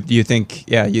 You think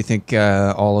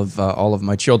all of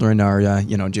my children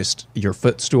are just your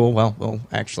footstool? Well, we'll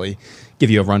actually give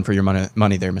you a run for your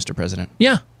money there, Mr. President.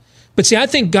 Yeah. But see, I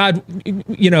think God,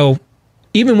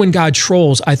 even when God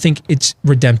trolls, I think it's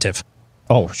redemptive.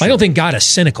 Oh, sure. I don't think God is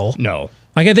cynical. No.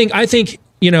 Like I think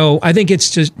it's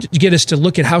to get us to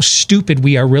look at how stupid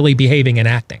we are really behaving and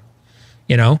acting.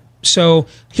 So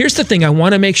here's the thing I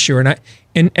want to make sure,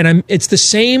 it's the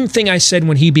same thing I said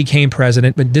when he became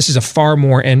president, but this is a far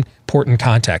more important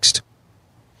context.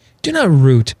 Do not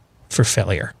root for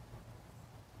failure.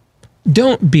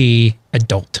 Don't be a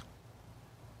dolt.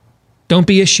 Don't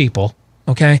be a sheeple,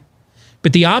 okay?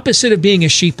 But the opposite of being a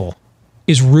sheeple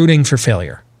is rooting for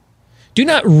failure. Do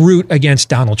not root against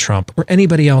Donald Trump or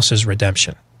anybody else's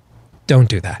redemption. Don't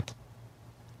do that.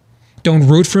 Don't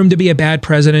root for him to be a bad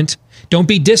president. Don't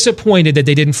be disappointed that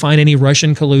they didn't find any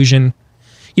Russian collusion.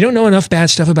 You don't know enough bad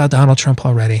stuff about Donald Trump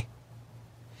already.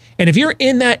 And if you're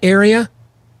in that area,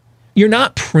 you're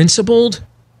not principled.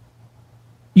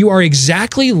 You are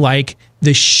exactly like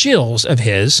the shills of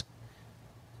his,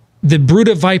 the brood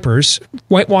of vipers,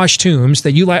 whitewashed tombs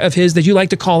that you like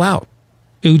to call out,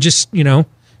 who just, do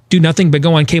nothing but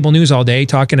go on cable news all day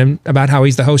talking about how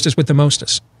he's the hostess with the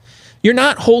mostest. You're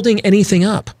not holding anything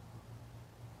up.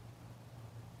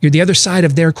 You're the other side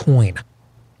of their coin.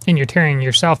 And you're tearing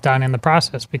yourself down in the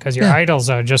process because your idols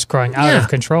are just growing out of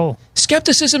control.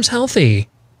 Skepticism's healthy.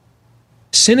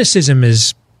 Cynicism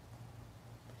is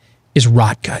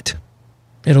rot gut.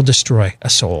 It'll destroy a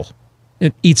soul.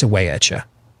 It eats away at you.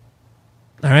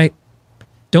 All right?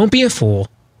 Don't be a fool.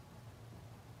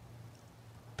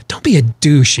 But don't be a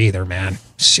douche either, man.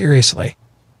 Seriously.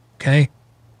 Okay?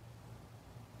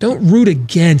 Don't root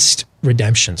against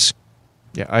redemptions.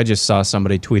 Yeah, I just saw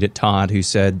somebody tweet at Todd who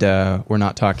said, we're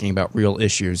not talking about real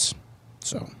issues.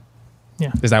 So,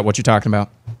 is that what you're talking about?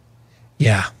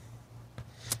 Yeah.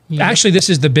 Actually, this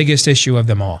is the biggest issue of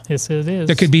them all. Yes, it is.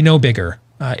 There could be no bigger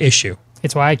issue.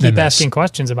 It's why I keep asking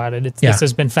questions about it. This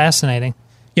has been fascinating.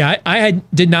 Yeah, I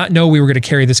did not know we were going to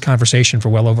carry this conversation for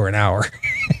well over an hour,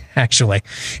 actually.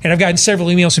 And I've gotten several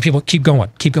emails from people, keep going.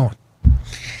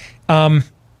 But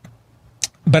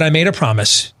I made a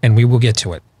promise, and we will get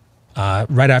to it.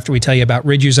 Right after we tell you about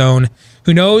Riduzone,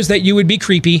 who knows that you would be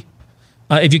creepy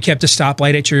if you kept a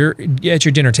stoplight at your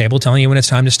dinner table telling you when it's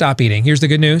time to stop eating. Here's the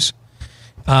good news.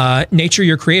 Nature,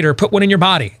 your creator, put one in your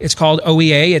body. It's called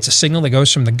OEA. It's a signal that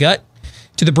goes from the gut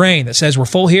to the brain that says we're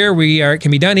full here,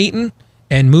 can be done eating,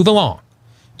 and move along.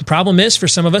 The problem is, for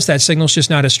some of us, that signal's just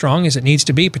not as strong as it needs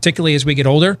to be, particularly as we get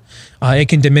older. It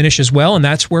can diminish as well, and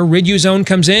that's where Riduzone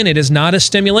comes in. It is not a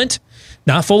stimulant,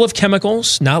 not full of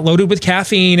chemicals, not loaded with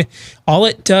caffeine. All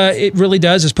it really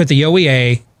does is put the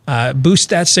OEA, boost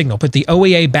that signal, put the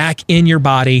OEA back in your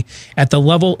body at the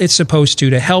level it's supposed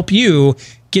to help you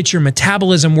get your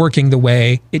metabolism working the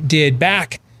way it did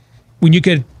back when you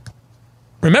could.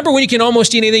 Remember when you can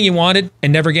almost eat anything you wanted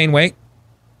and never gain weight?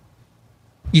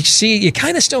 You see, you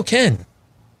kind of still can,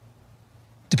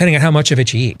 depending on how much of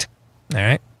it you eat. All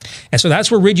right. And so that's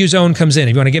where Riduzone comes in.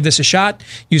 If you want to give this a shot,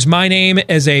 use my name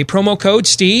as a promo code,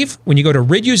 Steve, when you go to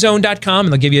riduzone.com,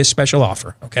 and they'll give you a special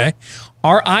offer. Okay.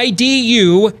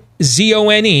 RIDUZONE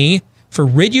for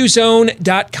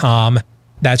riduzone.com.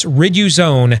 That's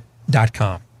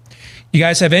riduzone.com. You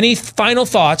guys have any final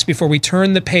thoughts before we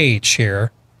turn the page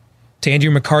here to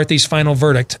Andrew McCarthy's final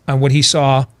verdict on what he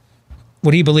saw,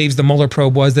 what he believes the Mueller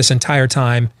probe was this entire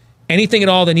time? Anything at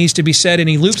all that needs to be said?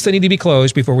 Any loops that need to be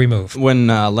closed before we move? When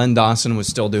Len Dawson was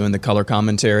still doing the color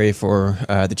commentary for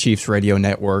the Chiefs radio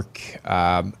network,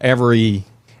 every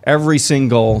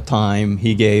single time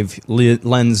he gave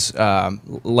Len's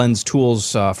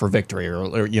tools for victory,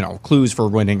 or clues for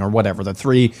winning, or whatever, the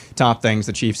three top things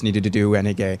the Chiefs needed to do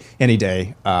any day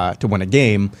to win a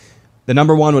game, the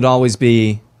number one would always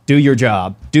be do your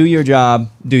job. Do your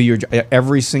job. Do your job.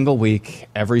 Every single week,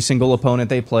 every single opponent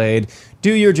they played,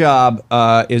 do your job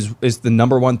is the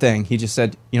number one thing. He just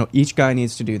said, each guy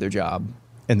needs to do their job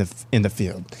in the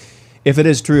field. If it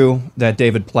is true that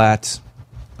David Platt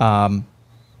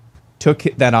took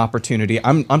that opportunity,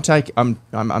 I'm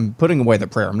putting away the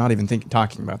prayer. I'm not even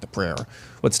talking about the prayer.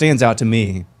 What stands out to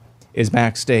me is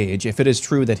backstage. If it is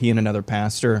true that he and another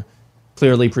pastor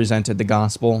clearly presented the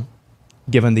gospel,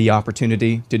 given the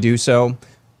opportunity to do so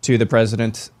to the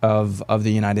president of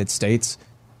the United States,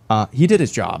 he did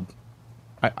his job.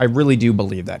 I really do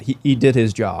believe that he did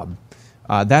his job.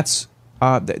 That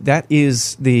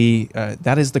is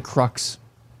the crux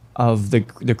of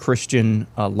the Christian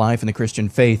life and the Christian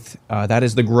faith. That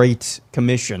is the Great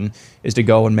Commission, is to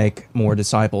go and make more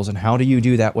disciples. And how do you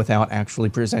do that without actually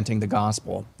presenting the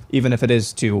gospel, even if it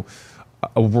is to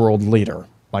a world leader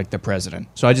like the president?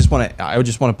 So I just want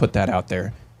to put that out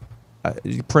there.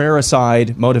 Prayer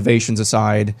aside, motivations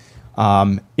aside,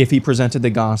 if he presented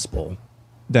the gospel,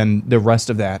 then the rest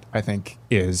of that, I think,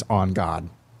 is on God.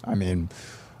 I mean,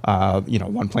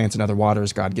 one plants, another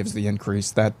waters, God gives the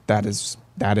increase. That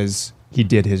is he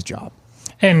did his job.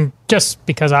 And just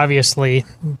because obviously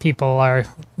people are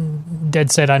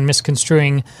dead set on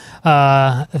misconstruing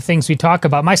things we talk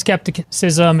about, my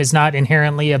skepticism is not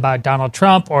inherently about Donald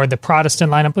Trump or the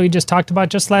Protestant lineup we just talked about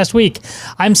just last week.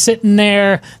 I'm sitting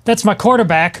there, that's my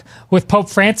quarterback, with Pope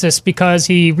Francis because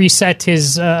he reset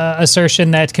his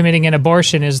assertion that committing an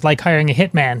abortion is like hiring a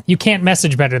hitman. You can't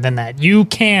message better than that. You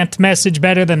can't message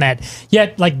better than that.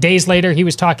 Yet, like days later, he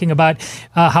was talking about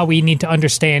how we need to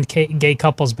understand gay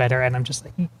couples better, and I'm just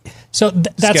like, so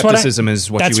that's skepticism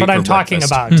is what that's you eat what I'm for talking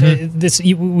breakfast.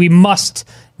 about. We must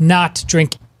not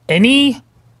drink any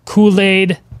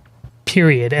Kool-Aid,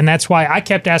 period. And that's why I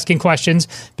kept asking questions,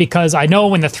 because I know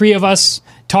when the three of us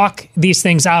talk these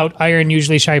things out, iron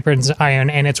usually sharpens iron,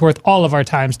 and it's worth all of our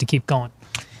times to keep going.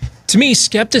 To me,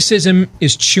 skepticism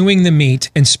is chewing the meat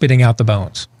and spitting out the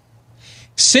bones.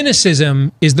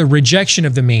 Cynicism is the rejection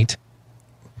of the meat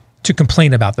to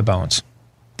complain about the bones.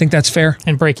 Think that's fair?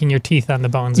 And breaking your teeth on the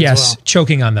bones as well. Yes,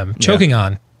 choking on them. Choking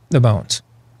on the bones.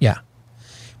 Yeah.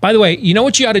 By the way, you know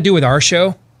what you ought to do with our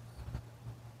show?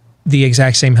 The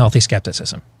exact same healthy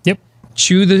skepticism. Yep.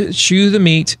 Chew the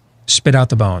meat, spit out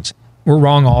the bones. We're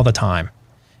wrong all the time.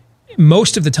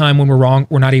 Most of the time when we're wrong,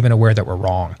 we're not even aware that we're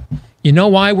wrong. You know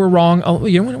why we're wrong?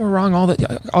 You know when we're wrong all the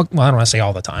well, I don't want to say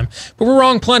all the time, but we're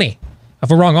wrong plenty.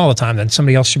 If we're wrong all the time, then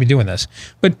somebody else should be doing this.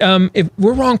 But if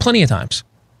we're wrong plenty of times.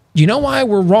 You know why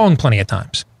we're wrong plenty of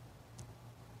times?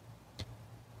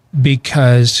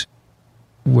 Because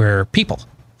we're people.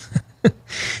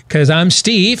 Because I'm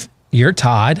Steve, you're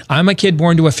Todd, I'm a kid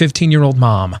born to a 15-year-old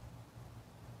mom.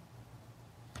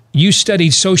 You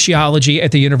studied sociology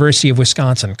at the University of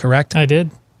Wisconsin, correct? I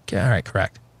did. Okay, all right,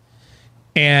 correct.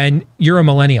 And you're a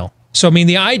millennial. So, I mean,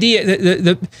 the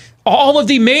idea, all of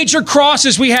the major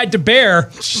crosses we had to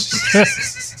bear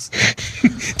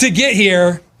to get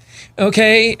here,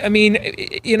 okay, I mean,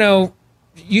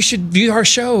 you should view our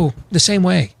show the same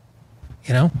way,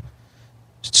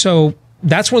 So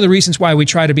that's one of the reasons why we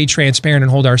try to be transparent and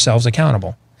hold ourselves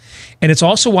accountable. And it's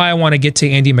also why I want to get to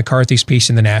Andy McCarthy's piece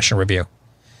in the National Review.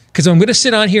 Because I'm going to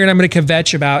sit on here and I'm going to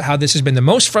kvetch about how this has been the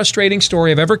most frustrating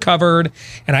story I've ever covered.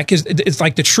 And because it's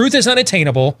like the truth is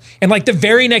unattainable. And like the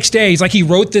very next day, he's like, he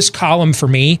wrote this column for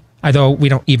me, although we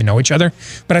don't even know each other.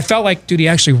 But I felt like, dude, he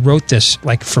actually wrote this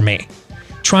like for me.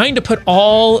 Trying to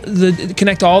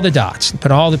connect all the dots,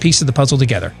 put all the pieces of the puzzle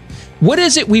together. What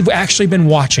is it we've actually been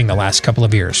watching the last couple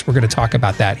of years? We're going to talk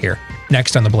about that here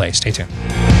next on The Blaze. Stay tuned.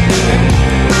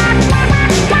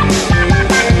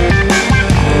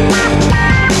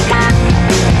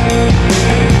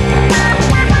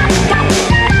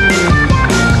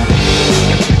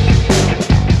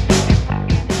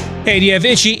 Hey, do you have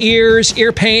itchy ears,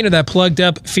 ear pain, or that plugged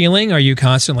up feeling? Are you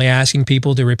constantly asking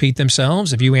people to repeat themselves?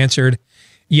 Have you answered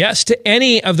yes to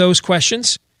any of those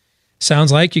questions?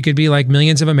 Sounds like you could be like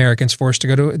millions of Americans forced to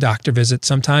go to a doctor visit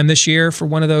sometime this year for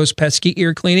one of those pesky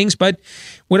ear cleanings. But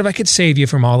what if I could save you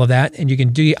from all of that and you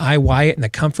can DIY it in the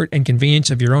comfort and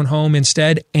convenience of your own home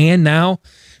instead, and now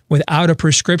without a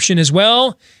prescription as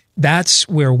well? That's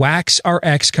where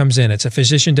WaxRx comes in. It's a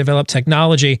physician-developed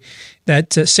technology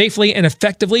that safely and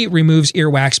effectively removes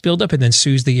earwax buildup and then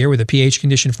soothes the ear with a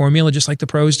pH-conditioned formula, just like the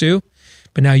pros do.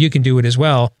 But now you can do it as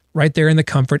well, right there in the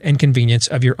comfort and convenience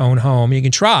of your own home. You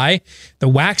can try the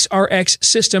WaxRx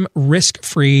system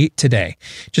risk-free today.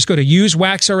 Just go to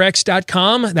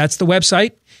usewaxrx.com. That's the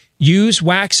website,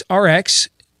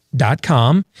 usewaxrx.com.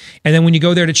 And then when you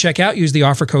go there to check out, use the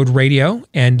offer code radio,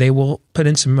 and they will put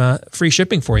in some free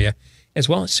shipping for you. as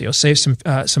well. So you'll save some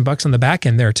bucks on the back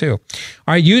end there too.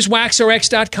 All right, use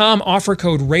waxrx.com, offer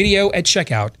code radio at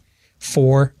checkout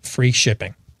for free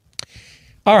shipping.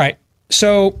 All right,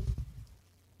 so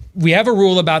we have a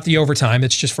rule about the overtime.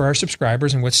 It's just for our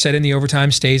subscribers, and what's said in the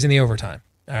overtime stays in the overtime.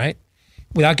 All right.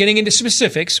 Without getting into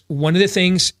specifics, one of the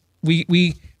things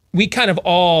we kind of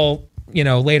all,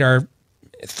 laid our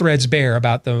threads bare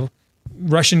about the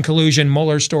Russian collusion,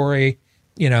 Mueller story,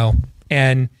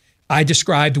 and I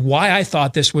described why I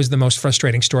thought this was the most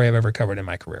frustrating story I've ever covered in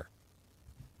my career.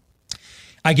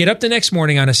 I get up the next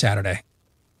morning on a Saturday,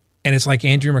 and it's like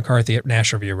Andrew McCarthy at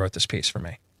National Review wrote this piece for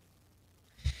me.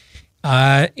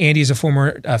 Andy is a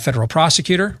former federal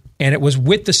prosecutor, and it was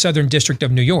with the Southern District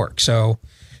of New York. So,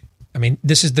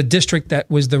 this is the district that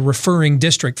was the referring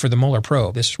district for the Mueller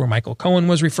probe. This is where Michael Cohen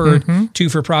was referred to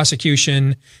for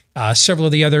prosecution. Several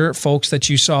of the other folks that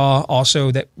you saw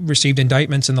also that received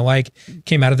indictments and the like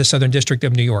came out of the Southern District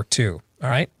of New York too. All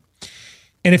right.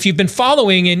 And if you've been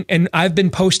following, and I've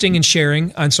been posting and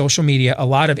sharing on social media a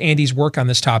lot of Andy's work on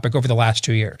this topic over the last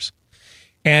 2 years.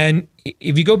 And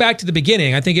if you go back to the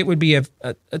beginning, I think it would be a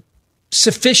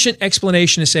sufficient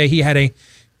explanation to say he had a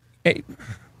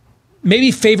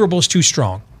maybe favorable is too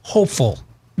strong, hopeful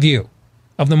view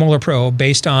of the Mueller probe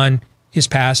based on his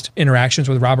past interactions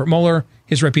with Robert Mueller,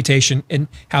 his reputation, and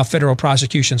how federal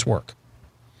prosecutions work.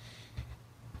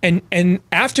 And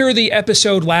after the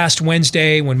episode last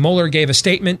Wednesday, when Mueller gave a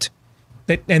statement,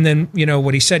 and then,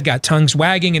 what he said got tongues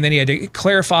wagging, and then he had to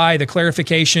clarify the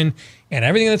clarification and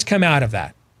everything that's come out of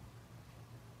that.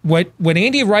 What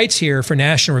Andy writes here for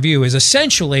National Review is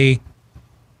essentially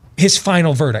his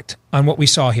final verdict on what we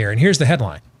saw here. And here's the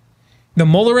headline. The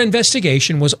Mueller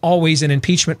investigation was always an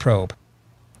impeachment probe.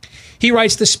 He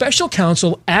writes, the special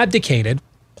counsel abdicated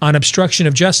on obstruction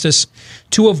of justice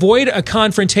to avoid a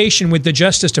confrontation with the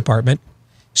Justice Department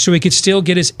so he could still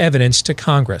get his evidence to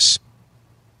Congress.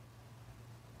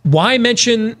 Why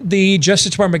mention the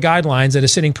Justice Department guidelines that a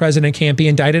sitting president can't be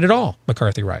indicted at all,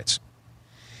 McCarthy writes.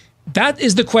 That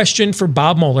is the question for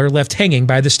Bob Mueller left hanging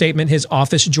by the statement his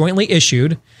office jointly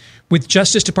issued with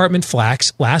Justice Department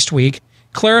flacks last week,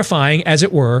 clarifying, as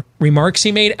it were, remarks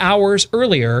he made hours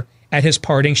earlier at his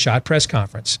parting shot press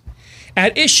conference.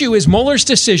 At issue is Mueller's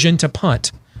decision to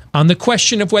punt on the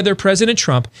question of whether President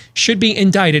Trump should be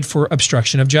indicted for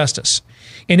obstruction of justice.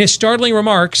 In his startling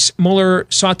remarks, Mueller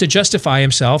sought to justify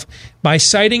himself by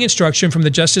citing instruction from the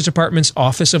Justice Department's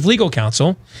Office of Legal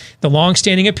Counsel. The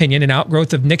longstanding opinion and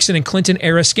outgrowth of Nixon and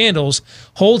Clinton-era scandals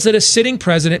holds that a sitting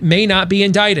president may not be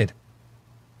indicted.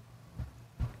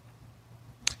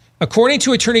 According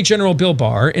to Attorney General Bill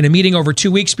Barr, in a meeting over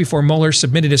 2 weeks before Mueller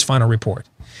submitted his final report,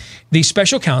 the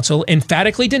special counsel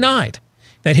emphatically denied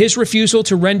that his refusal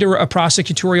to render a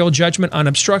prosecutorial judgment on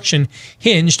obstruction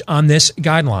hinged on this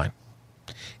guideline.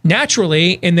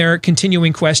 Naturally, in their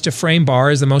continuing quest to frame Barr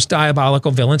as the most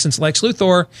diabolical villain since Lex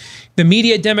Luthor, the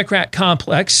media Democrat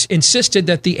complex insisted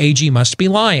that the AG must be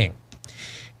lying.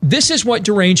 This is what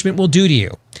derangement will do to you.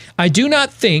 I do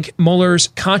not think Mueller's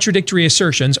contradictory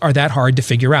assertions are that hard to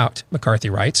figure out,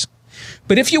 McCarthy writes.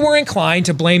 But if you were inclined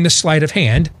to blame the sleight of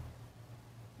hand,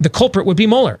 the culprit would be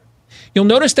Mueller. You'll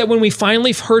notice that when we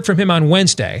finally heard from him on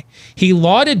Wednesday, he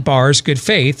lauded Barr's good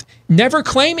faith, never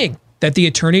claiming that the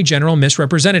Attorney General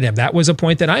misrepresented him. That was a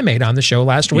point that I made on the show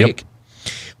last week.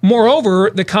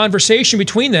 Moreover, the conversation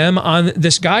between them on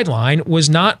this guideline was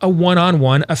not a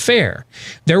one-on-one affair.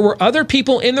 There were other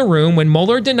people in the room when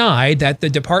Mueller denied that the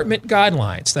department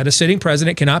guidelines that a sitting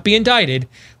president cannot be indicted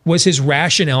was his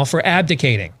rationale for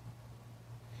abdicating.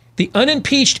 The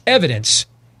unimpeached evidence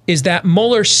is that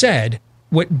Mueller said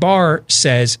what Barr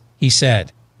says he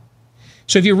said.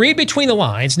 So if you read between the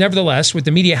lines, nevertheless, with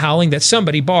the media howling that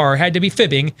somebody, Barr, had to be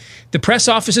fibbing, the press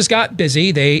offices got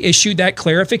busy. They issued that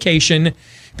clarification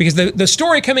because the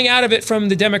story coming out of it from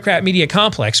the Democrat media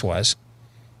complex was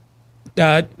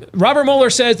Robert Mueller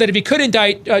says that if he could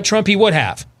indict Trump, he would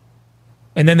have.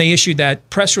 And then they issued that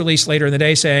press release later in the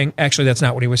day saying, actually, that's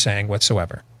not what he was saying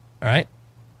whatsoever. All right.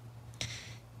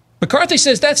 McCarthy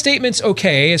says that statement's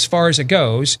okay as far as it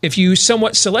goes. If you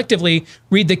somewhat selectively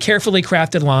read the carefully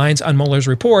crafted lines on Mueller's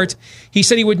report, he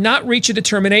said he would not reach a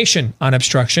determination on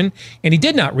obstruction, and he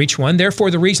did not reach one.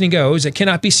 Therefore, the reasoning goes, it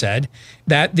cannot be said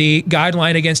that the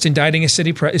guideline against indicting a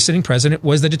sitting president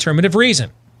was the determinative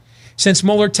reason. Since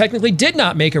Mueller technically did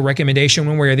not make a recommendation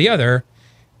one way or the other,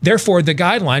 therefore, the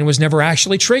guideline was never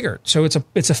actually triggered. So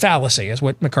it's a fallacy, is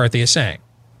what McCarthy is saying.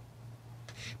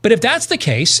 But if that's the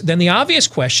case, then the obvious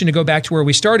question to go back to where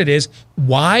we started is,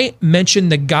 why mention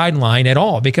the guideline at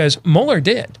all? Because Mueller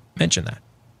did mention that.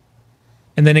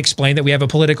 and then explain that we have a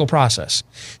political process.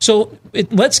 So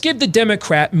let's give the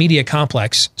Democrat media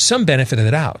complex some benefit of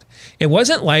the doubt. It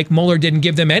wasn't like Mueller didn't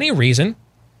give them any reason.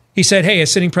 He said, hey, a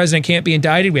sitting president can't be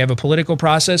indicted. We have a political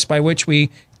process by which we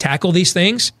tackle these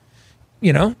things.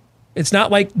 You know, it's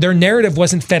not like their narrative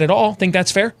wasn't fed at all. Think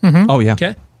that's fair? Mm-hmm. Oh, yeah.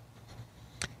 Okay.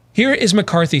 Here is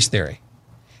McCarthy's theory.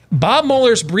 Bob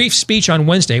Mueller's brief speech on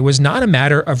Wednesday was not a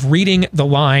matter of reading the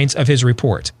lines of his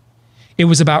report. It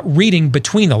was about reading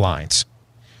between the lines.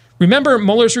 Remember,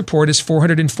 Mueller's report is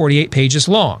 448 pages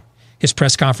long. His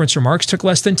press conference remarks took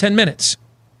less than 10 minutes.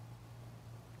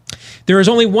 There is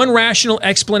only one rational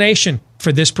explanation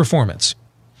for this performance.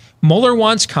 Mueller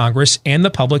wants Congress and the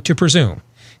public to presume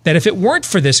that if it weren't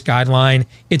for this guideline,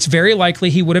 it's very likely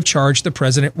he would have charged the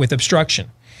president with obstruction.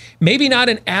 Maybe not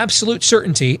an absolute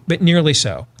certainty, but nearly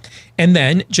so. And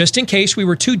then, just in case we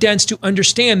were too dense to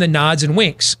understand the nods and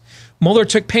winks, Mueller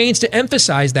took pains to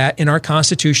emphasize that in our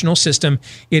constitutional system,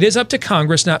 it is up to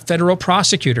Congress, not federal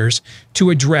prosecutors,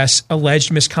 to address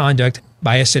alleged misconduct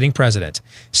by a sitting president.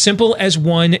 Simple as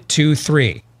 1, 2,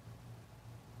 3.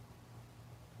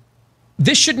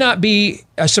 This should not be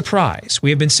a surprise.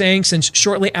 We have been saying since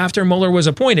shortly after Mueller was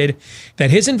appointed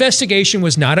that his investigation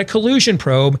was not a collusion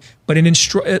probe, but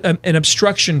an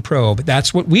obstruction probe.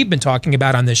 That's what we've been talking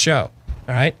about on this show.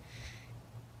 All right.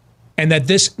 And that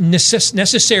this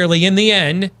necessarily, in the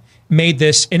end, made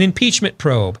this an impeachment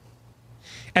probe.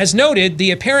 As noted, the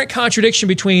apparent contradiction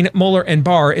between Mueller and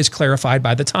Barr is clarified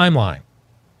by the timeline.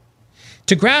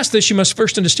 To grasp this, you must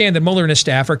first understand that Mueller and his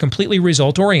staff are completely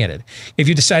result-oriented. If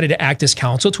you decided to act as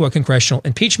counsel to a congressional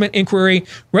impeachment inquiry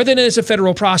rather than as a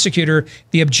federal prosecutor,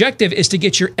 the objective is to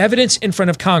get your evidence in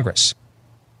front of Congress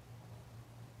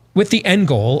with the end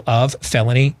goal of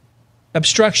felony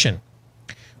obstruction.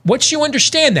 Once you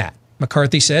understand that,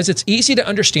 McCarthy says, it's easy to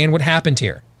understand what happened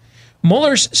here.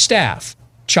 Mueller's staff,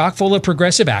 chock full of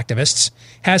progressive activists,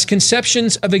 has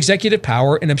conceptions of executive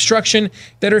power and obstruction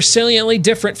that are saliently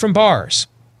different from Barr's.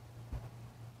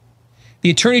 The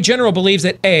Attorney General believes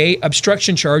that A,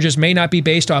 obstruction charges may not be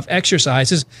based off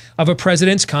exercises of a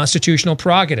president's constitutional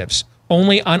prerogatives,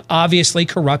 only on obviously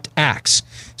corrupt acts.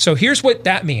 So here's what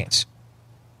that means.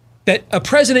 That a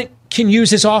president can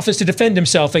use his office to defend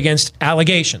himself against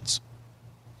allegations.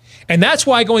 And that's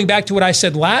why, going back to what I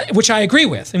said, which I agree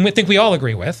with, and we think we all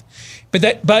agree with,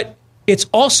 but it's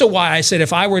also why I said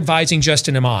if I were advising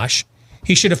Justin Amash,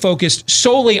 he should have focused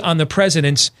solely on the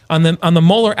president's, on the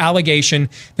Mueller allegation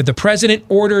that the president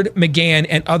ordered McGahn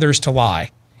and others to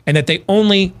lie, and that they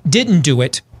only didn't do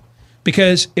it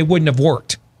because it wouldn't have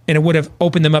worked, and it would have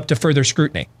opened them up to further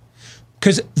scrutiny.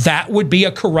 Because that would be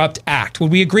a corrupt act.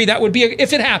 Would we agree that would be,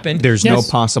 if it happened? There's no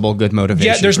possible good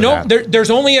motivation. Yeah, there's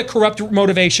only a corrupt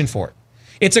motivation for it.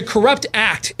 It's a corrupt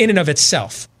act in and of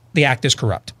itself. The act is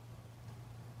corrupt.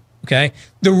 Okay?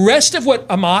 The rest of what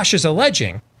Amash is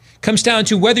alleging comes down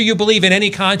to whether you believe in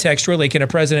any context, really, can a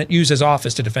president use his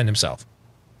office to defend himself?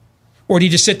 Or do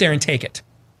you just sit there and take it?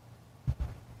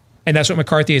 And that's what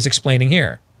McCarthy is explaining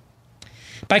here.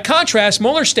 By contrast,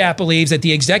 Mueller's staff believes that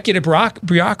the executive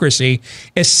bureaucracy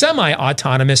is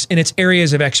semi-autonomous in its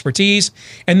areas of expertise,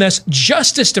 and thus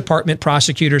Justice Department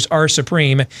prosecutors are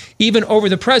supreme, even over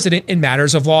the president in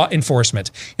matters of law enforcement.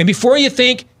 And before you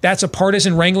think that's a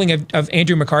partisan wrangling of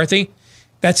Andrew McCarthy,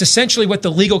 that's essentially what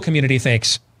the legal community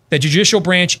thinks, the judicial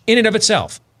branch in and of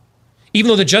itself. Even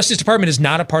though the Justice Department is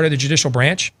not a part of the judicial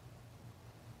branch,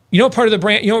 you know what part of the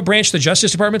branch? You know what branch the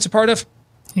Justice Department's a part of?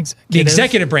 The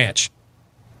executive branch.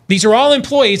 These are all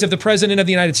employees of the President of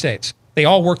the United States. They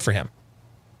all work for him.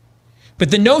 But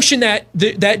the notion that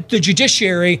the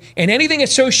judiciary and anything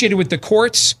associated with the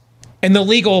courts and the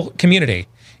legal community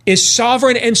is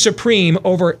sovereign and supreme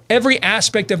over every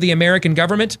aspect of the American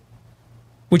government,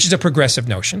 which is a progressive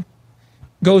notion,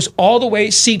 goes all the way,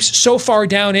 seeps so far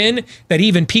down in that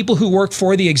even people who work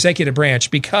for the executive branch,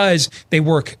 because they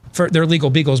work for their legal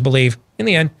beagles, believe, in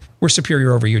the end, we're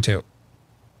superior over you too.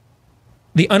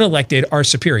 The unelected are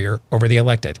superior over the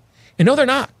elected. And no, they're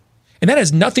not. And that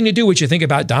has nothing to do with what you think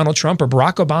about Donald Trump or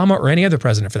Barack Obama or any other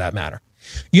president for that matter.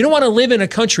 You don't want to live in a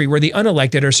country where the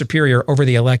unelected are superior over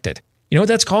the elected. You know what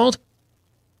that's called?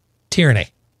 Tyranny.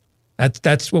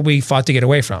 That's what we fought to get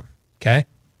away from. Okay?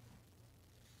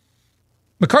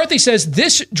 McCarthy says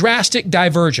this drastic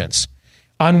divergence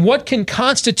on what can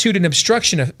constitute an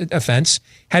obstruction offense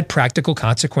had practical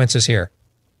consequences here.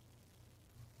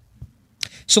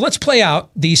 So let's play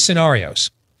out these scenarios.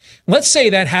 Let's say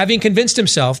that having convinced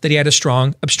himself that he had a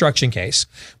strong obstruction case,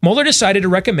 Mueller decided to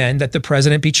recommend that the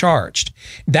president be charged.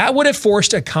 That would have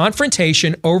forced a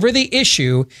confrontation over the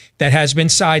issue that has been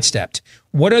sidestepped.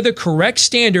 What are the correct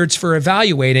standards for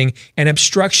evaluating an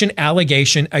obstruction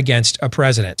allegation against a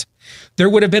president? There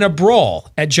would have been a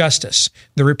brawl at justice.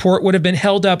 The report would have been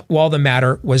held up while the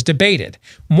matter was debated.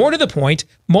 More to the point,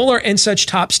 Mueller and such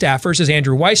top staffers as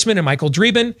Andrew Weissman and Michael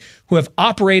Dreeben, who have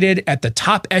operated at the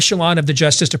top echelon of the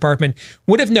Justice Department,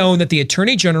 would have known that the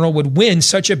Attorney General would win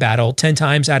such a battle 10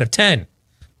 times out of 10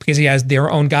 because he has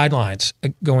their own guidelines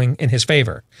going in his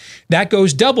favor. That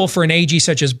goes double for an AG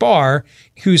such as Barr,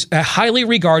 who's a highly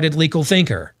regarded legal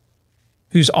thinker,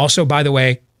 who's also, by the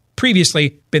way,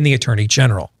 previously been the Attorney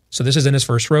General. So this isn't his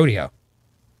first rodeo.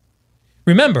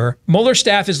 Remember, Mueller's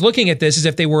staff is looking at this as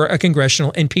if they were a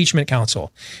congressional impeachment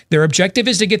counsel. Their objective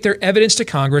is to get their evidence to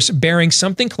Congress bearing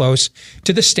something close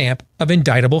to the stamp of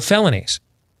indictable felonies.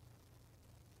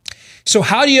 So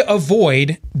how do you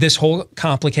avoid this whole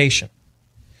complication?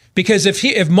 Because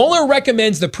if Mueller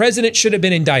recommends the president should have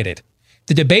been indicted,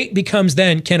 the debate becomes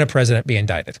then, can a president be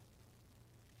indicted?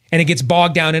 And it gets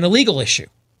bogged down in a legal issue.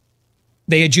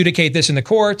 They adjudicate this in the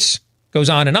courts. Goes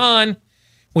on and on.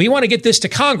 Well, you want to get this to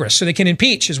Congress so they can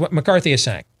impeach, is what McCarthy is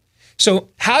saying. So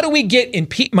how do we get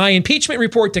my impeachment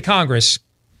report to Congress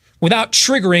without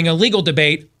triggering a legal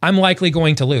debate I'm likely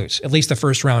going to lose, at least the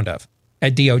first round of,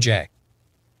 at DOJ?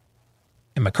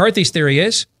 And McCarthy's theory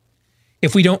is,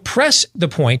 if we don't press the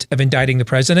point of indicting the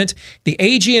president, the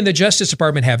AG and the Justice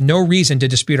Department have no reason to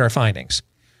dispute our findings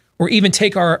or even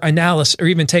take on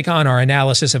our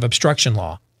analysis of obstruction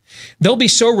law. They'll be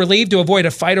so relieved to avoid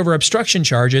a fight over obstruction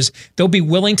charges, they'll be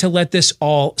willing to let this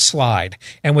all slide.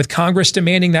 And with Congress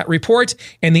demanding that report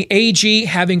and the AG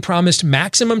having promised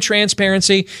maximum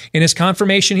transparency in his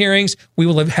confirmation hearings, we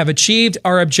will have achieved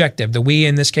our objective. The we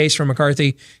in this case from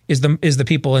McCarthy is the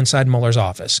people inside Mueller's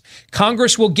office.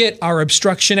 Congress will get our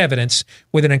obstruction evidence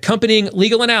with an accompanying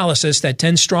legal analysis that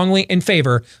tends strongly in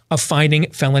favor of finding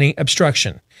felony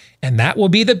obstruction. And that will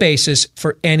be the basis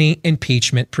for any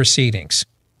impeachment proceedings.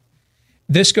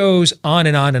 This goes on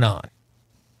and on and on.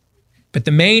 But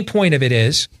the main point of it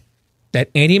is that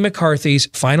Andy McCarthy's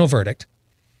final verdict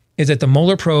is that the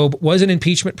Mueller probe was an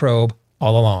impeachment probe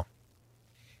all along.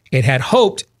 It had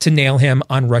hoped to nail him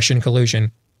on Russian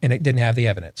collusion, and it didn't have the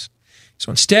evidence. So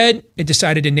instead, it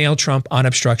decided to nail Trump on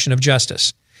obstruction of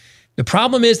justice. The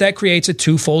problem is that creates a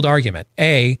twofold argument.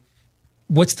 A,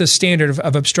 what's the standard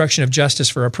of obstruction of justice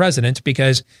for a president?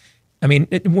 Because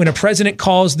when a president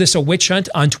calls this a witch hunt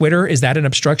on Twitter, is that an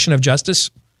obstruction of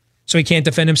justice? So he can't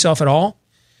defend himself at all?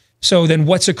 So then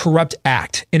what's a corrupt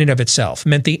act in and of itself?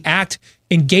 Meant the act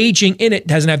engaging in it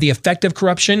doesn't have the effect of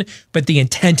corruption, but the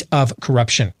intent of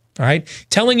corruption. All right?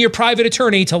 Telling your private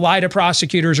attorney to lie to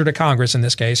prosecutors or to Congress in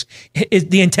this case,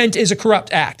 the intent is a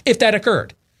corrupt act, if that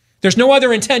occurred. There's no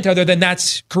other intent other than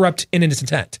that's corrupt in its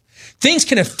intent. Things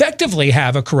can effectively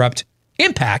have a corrupt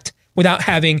impact without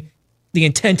having the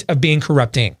intent of being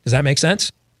corrupting. Does that make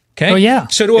sense? Okay. Oh, yeah.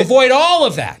 So to avoid all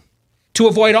of that,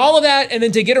 and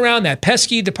then to get around that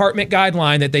pesky department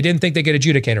guideline that they didn't think they could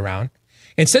adjudicate around,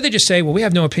 instead they just say, well, we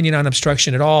have no opinion on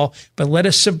obstruction at all, but let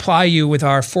us supply you with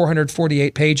our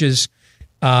 448 pages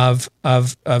of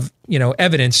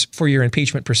evidence for your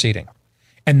impeachment proceeding.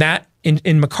 And that,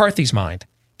 in McCarthy's mind,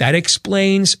 that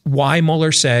explains why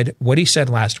Mueller said what he said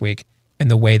last week and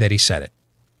the way that he said it.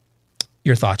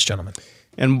 Your thoughts, gentlemen?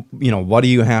 And, what do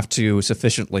you have to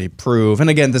sufficiently prove? And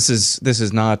again, this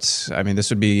is not, this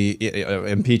would be,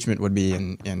 impeachment would be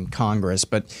in Congress,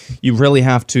 but you really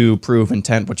have to prove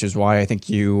intent, which is why I think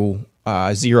you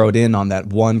zeroed in on that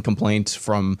one complaint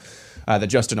from that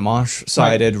Justin Amash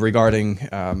cited regarding,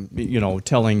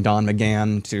 telling Don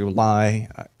McGahn to lie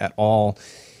at all.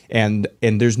 And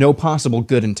there's no possible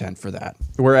good intent for that.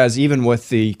 Whereas even with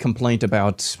the complaint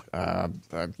about,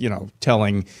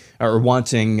 telling or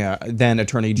wanting then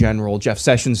Attorney General Jeff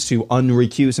Sessions to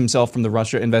unrecuse himself from the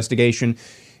Russia investigation,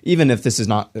 even if this is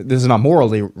not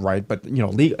morally right, but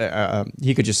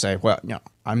he could just say, well,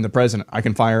 I'm the president. I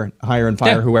can hire and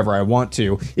fire whoever I want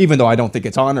to, even though I don't think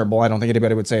it's honorable. I don't think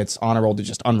anybody would say it's honorable to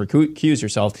just unrecuse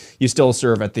yourself. You still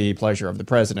serve at the pleasure of the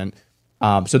president.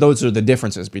 So those are the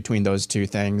differences between those two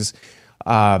things.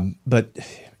 But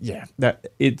yeah,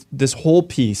 this whole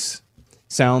piece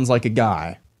sounds like a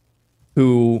guy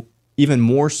who, even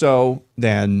more so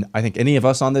than I think any of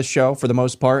us on this show, for the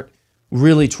most part,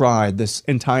 really tried this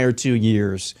entire 2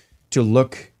 years to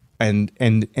look and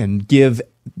give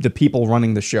the people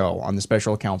running the show on the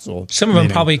special counsel, some of them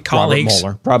probably colleagues,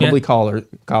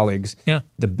 colleagues,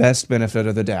 the best benefit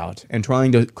of the doubt, and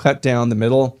trying to cut down the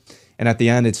middle. And at the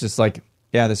end, it's just like,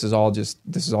 Yeah, this is all just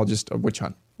a witch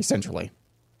hunt, essentially.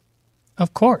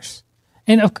 Of course.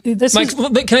 And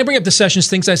Mike, can I bring up the Sessions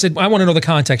things? I said, I want to know the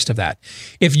context of that.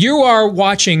 If you are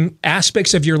watching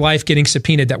aspects of your life getting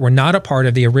subpoenaed that were not a part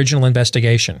of the original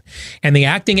investigation, and the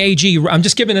acting AG, I'm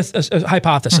just giving a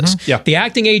hypothesis. Mm-hmm. Yeah. The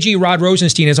acting AG, Rod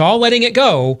Rosenstein, is all letting it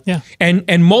go, and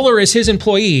Mueller is his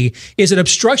employee. Is it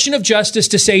obstruction of justice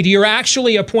to say to your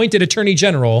actually appointed attorney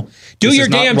general, do this your is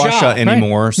not damn Russia job?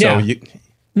 anymore, Right? so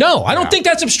No, I don't think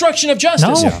that's obstruction of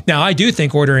justice. No. Now, I do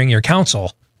think ordering your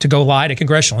counsel to go lie to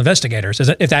congressional investigators,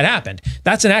 if that happened,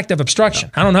 that's an act of obstruction.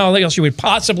 I don't know how else you would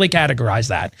possibly categorize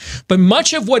that. But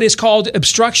much of what is called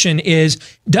obstruction is,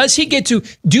 do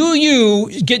you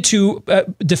get to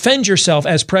defend yourself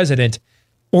as president,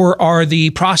 or are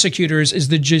the prosecutors, is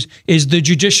the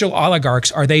judicial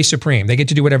oligarchs, are they supreme? They get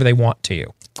to do whatever they want to you.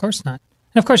 Of course not.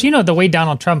 And of course, the way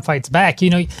Donald Trump fights back,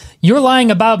 you're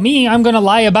lying about me, I'm going to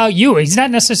lie about you. He's not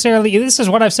necessarily, this is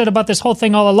what I've said about this whole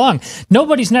thing all along.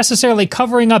 Nobody's necessarily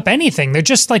covering up anything. They're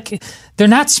just they're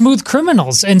not smooth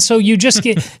criminals. And so you just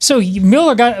get,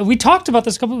 Mueller we talked about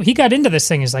this he got into this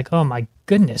thing. He's like, oh my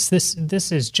goodness,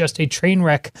 this is just a train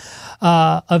wreck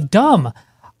of dumb.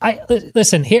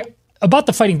 Listen, here, about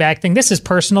the fighting back thing, this is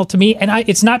personal to me. And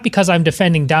it's not because I'm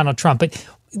defending Donald Trump, but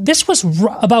this was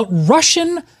about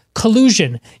Russian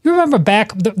collusion. You remember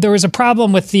back, there was a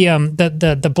problem with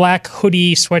the black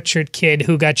hoodie sweatshirt kid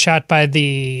who got shot by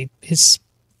his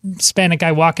Hispanic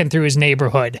guy walking through his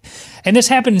neighborhood. And this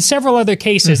happened in several other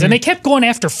cases. Mm-hmm. And they kept going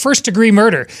after first-degree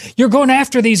murder. You're going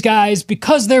after these guys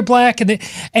because they're black. And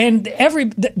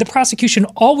the prosecution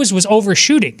always was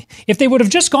overshooting. If they would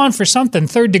have just gone for something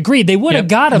third degree, they would have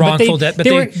got them. Wrongful death. But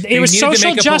it was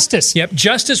social justice.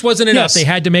 Justice wasn't enough. Yes. They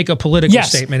had to make a political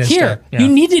statement instead. You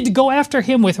needed to go after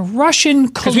him with Russian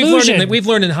collusion. We've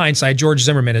learned in hindsight, George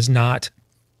Zimmerman is not...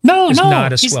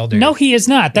 not a swell dude. No, he is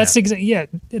not. That's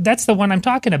that's the one I'm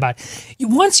talking about.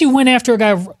 Once you went after a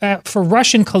guy for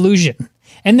Russian collusion,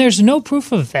 and there's no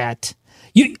proof of that,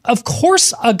 of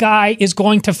course a guy is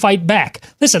going to fight back.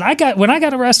 Listen, when I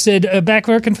got arrested back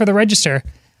working for the Register,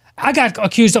 I got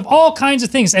accused of all kinds of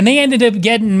things, and they ended up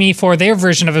getting me for their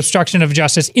version of obstruction of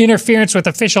justice, interference with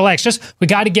official acts. We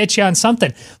got to get you on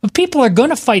something. But people are going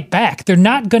to fight back. They're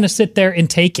not going to sit there and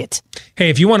take it. Hey,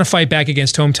 if you want to fight back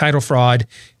against home title fraud,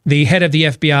 the head of the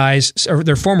FBI's, or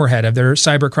their former head of their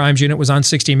cyber crimes unit, was on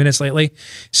 60 Minutes lately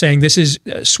saying this is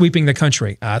sweeping the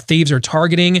country. Thieves are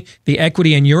targeting the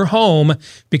equity in your home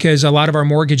because a lot of our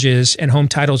mortgages and home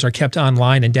titles are kept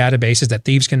online in databases that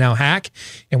thieves can now hack.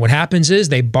 And what happens is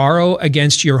they borrow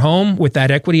against your home with that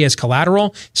equity as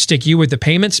collateral, stick you with the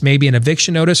payments, maybe an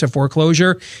eviction notice, a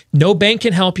foreclosure. No bank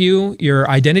can help you. Your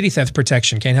identity theft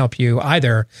protection can't help you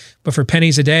either. But for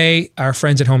pennies a day, our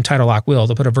friends at Home Title Lock will.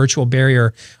 They'll put a virtual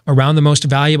barrier around the most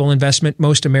valuable investment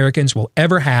most Americans will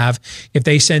ever have. If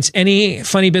they sense any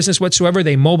funny business whatsoever,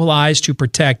 they mobilize to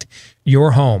protect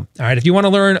your home. All right. If you want to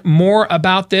learn more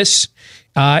about this,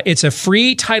 it's a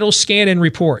free title scan and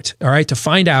report. All right. To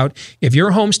find out if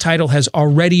your home's title has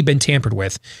already been tampered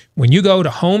with, when you go to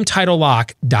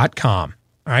HomeTitleLock.com.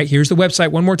 All right. Here's the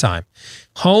website one more time.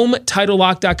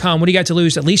 HomeTitleLock.com. What do you got to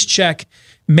lose? At least check.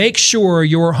 Make sure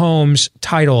your home's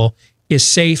title is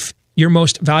safe. Your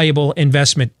most valuable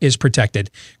investment is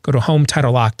protected. Go to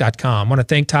HomeTitleLock.com. I want to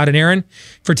thank Todd and Aaron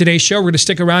for today's show. We're going to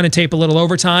stick around and tape a little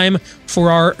overtime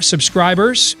for our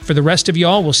subscribers. For the rest of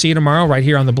y'all, we'll see you tomorrow right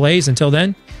here on The Blaze. Until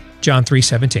then, John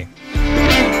 3:17.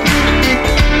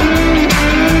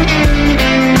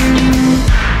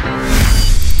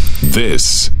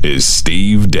 This is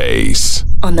Steve Deace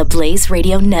on the Blaze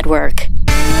Radio Network.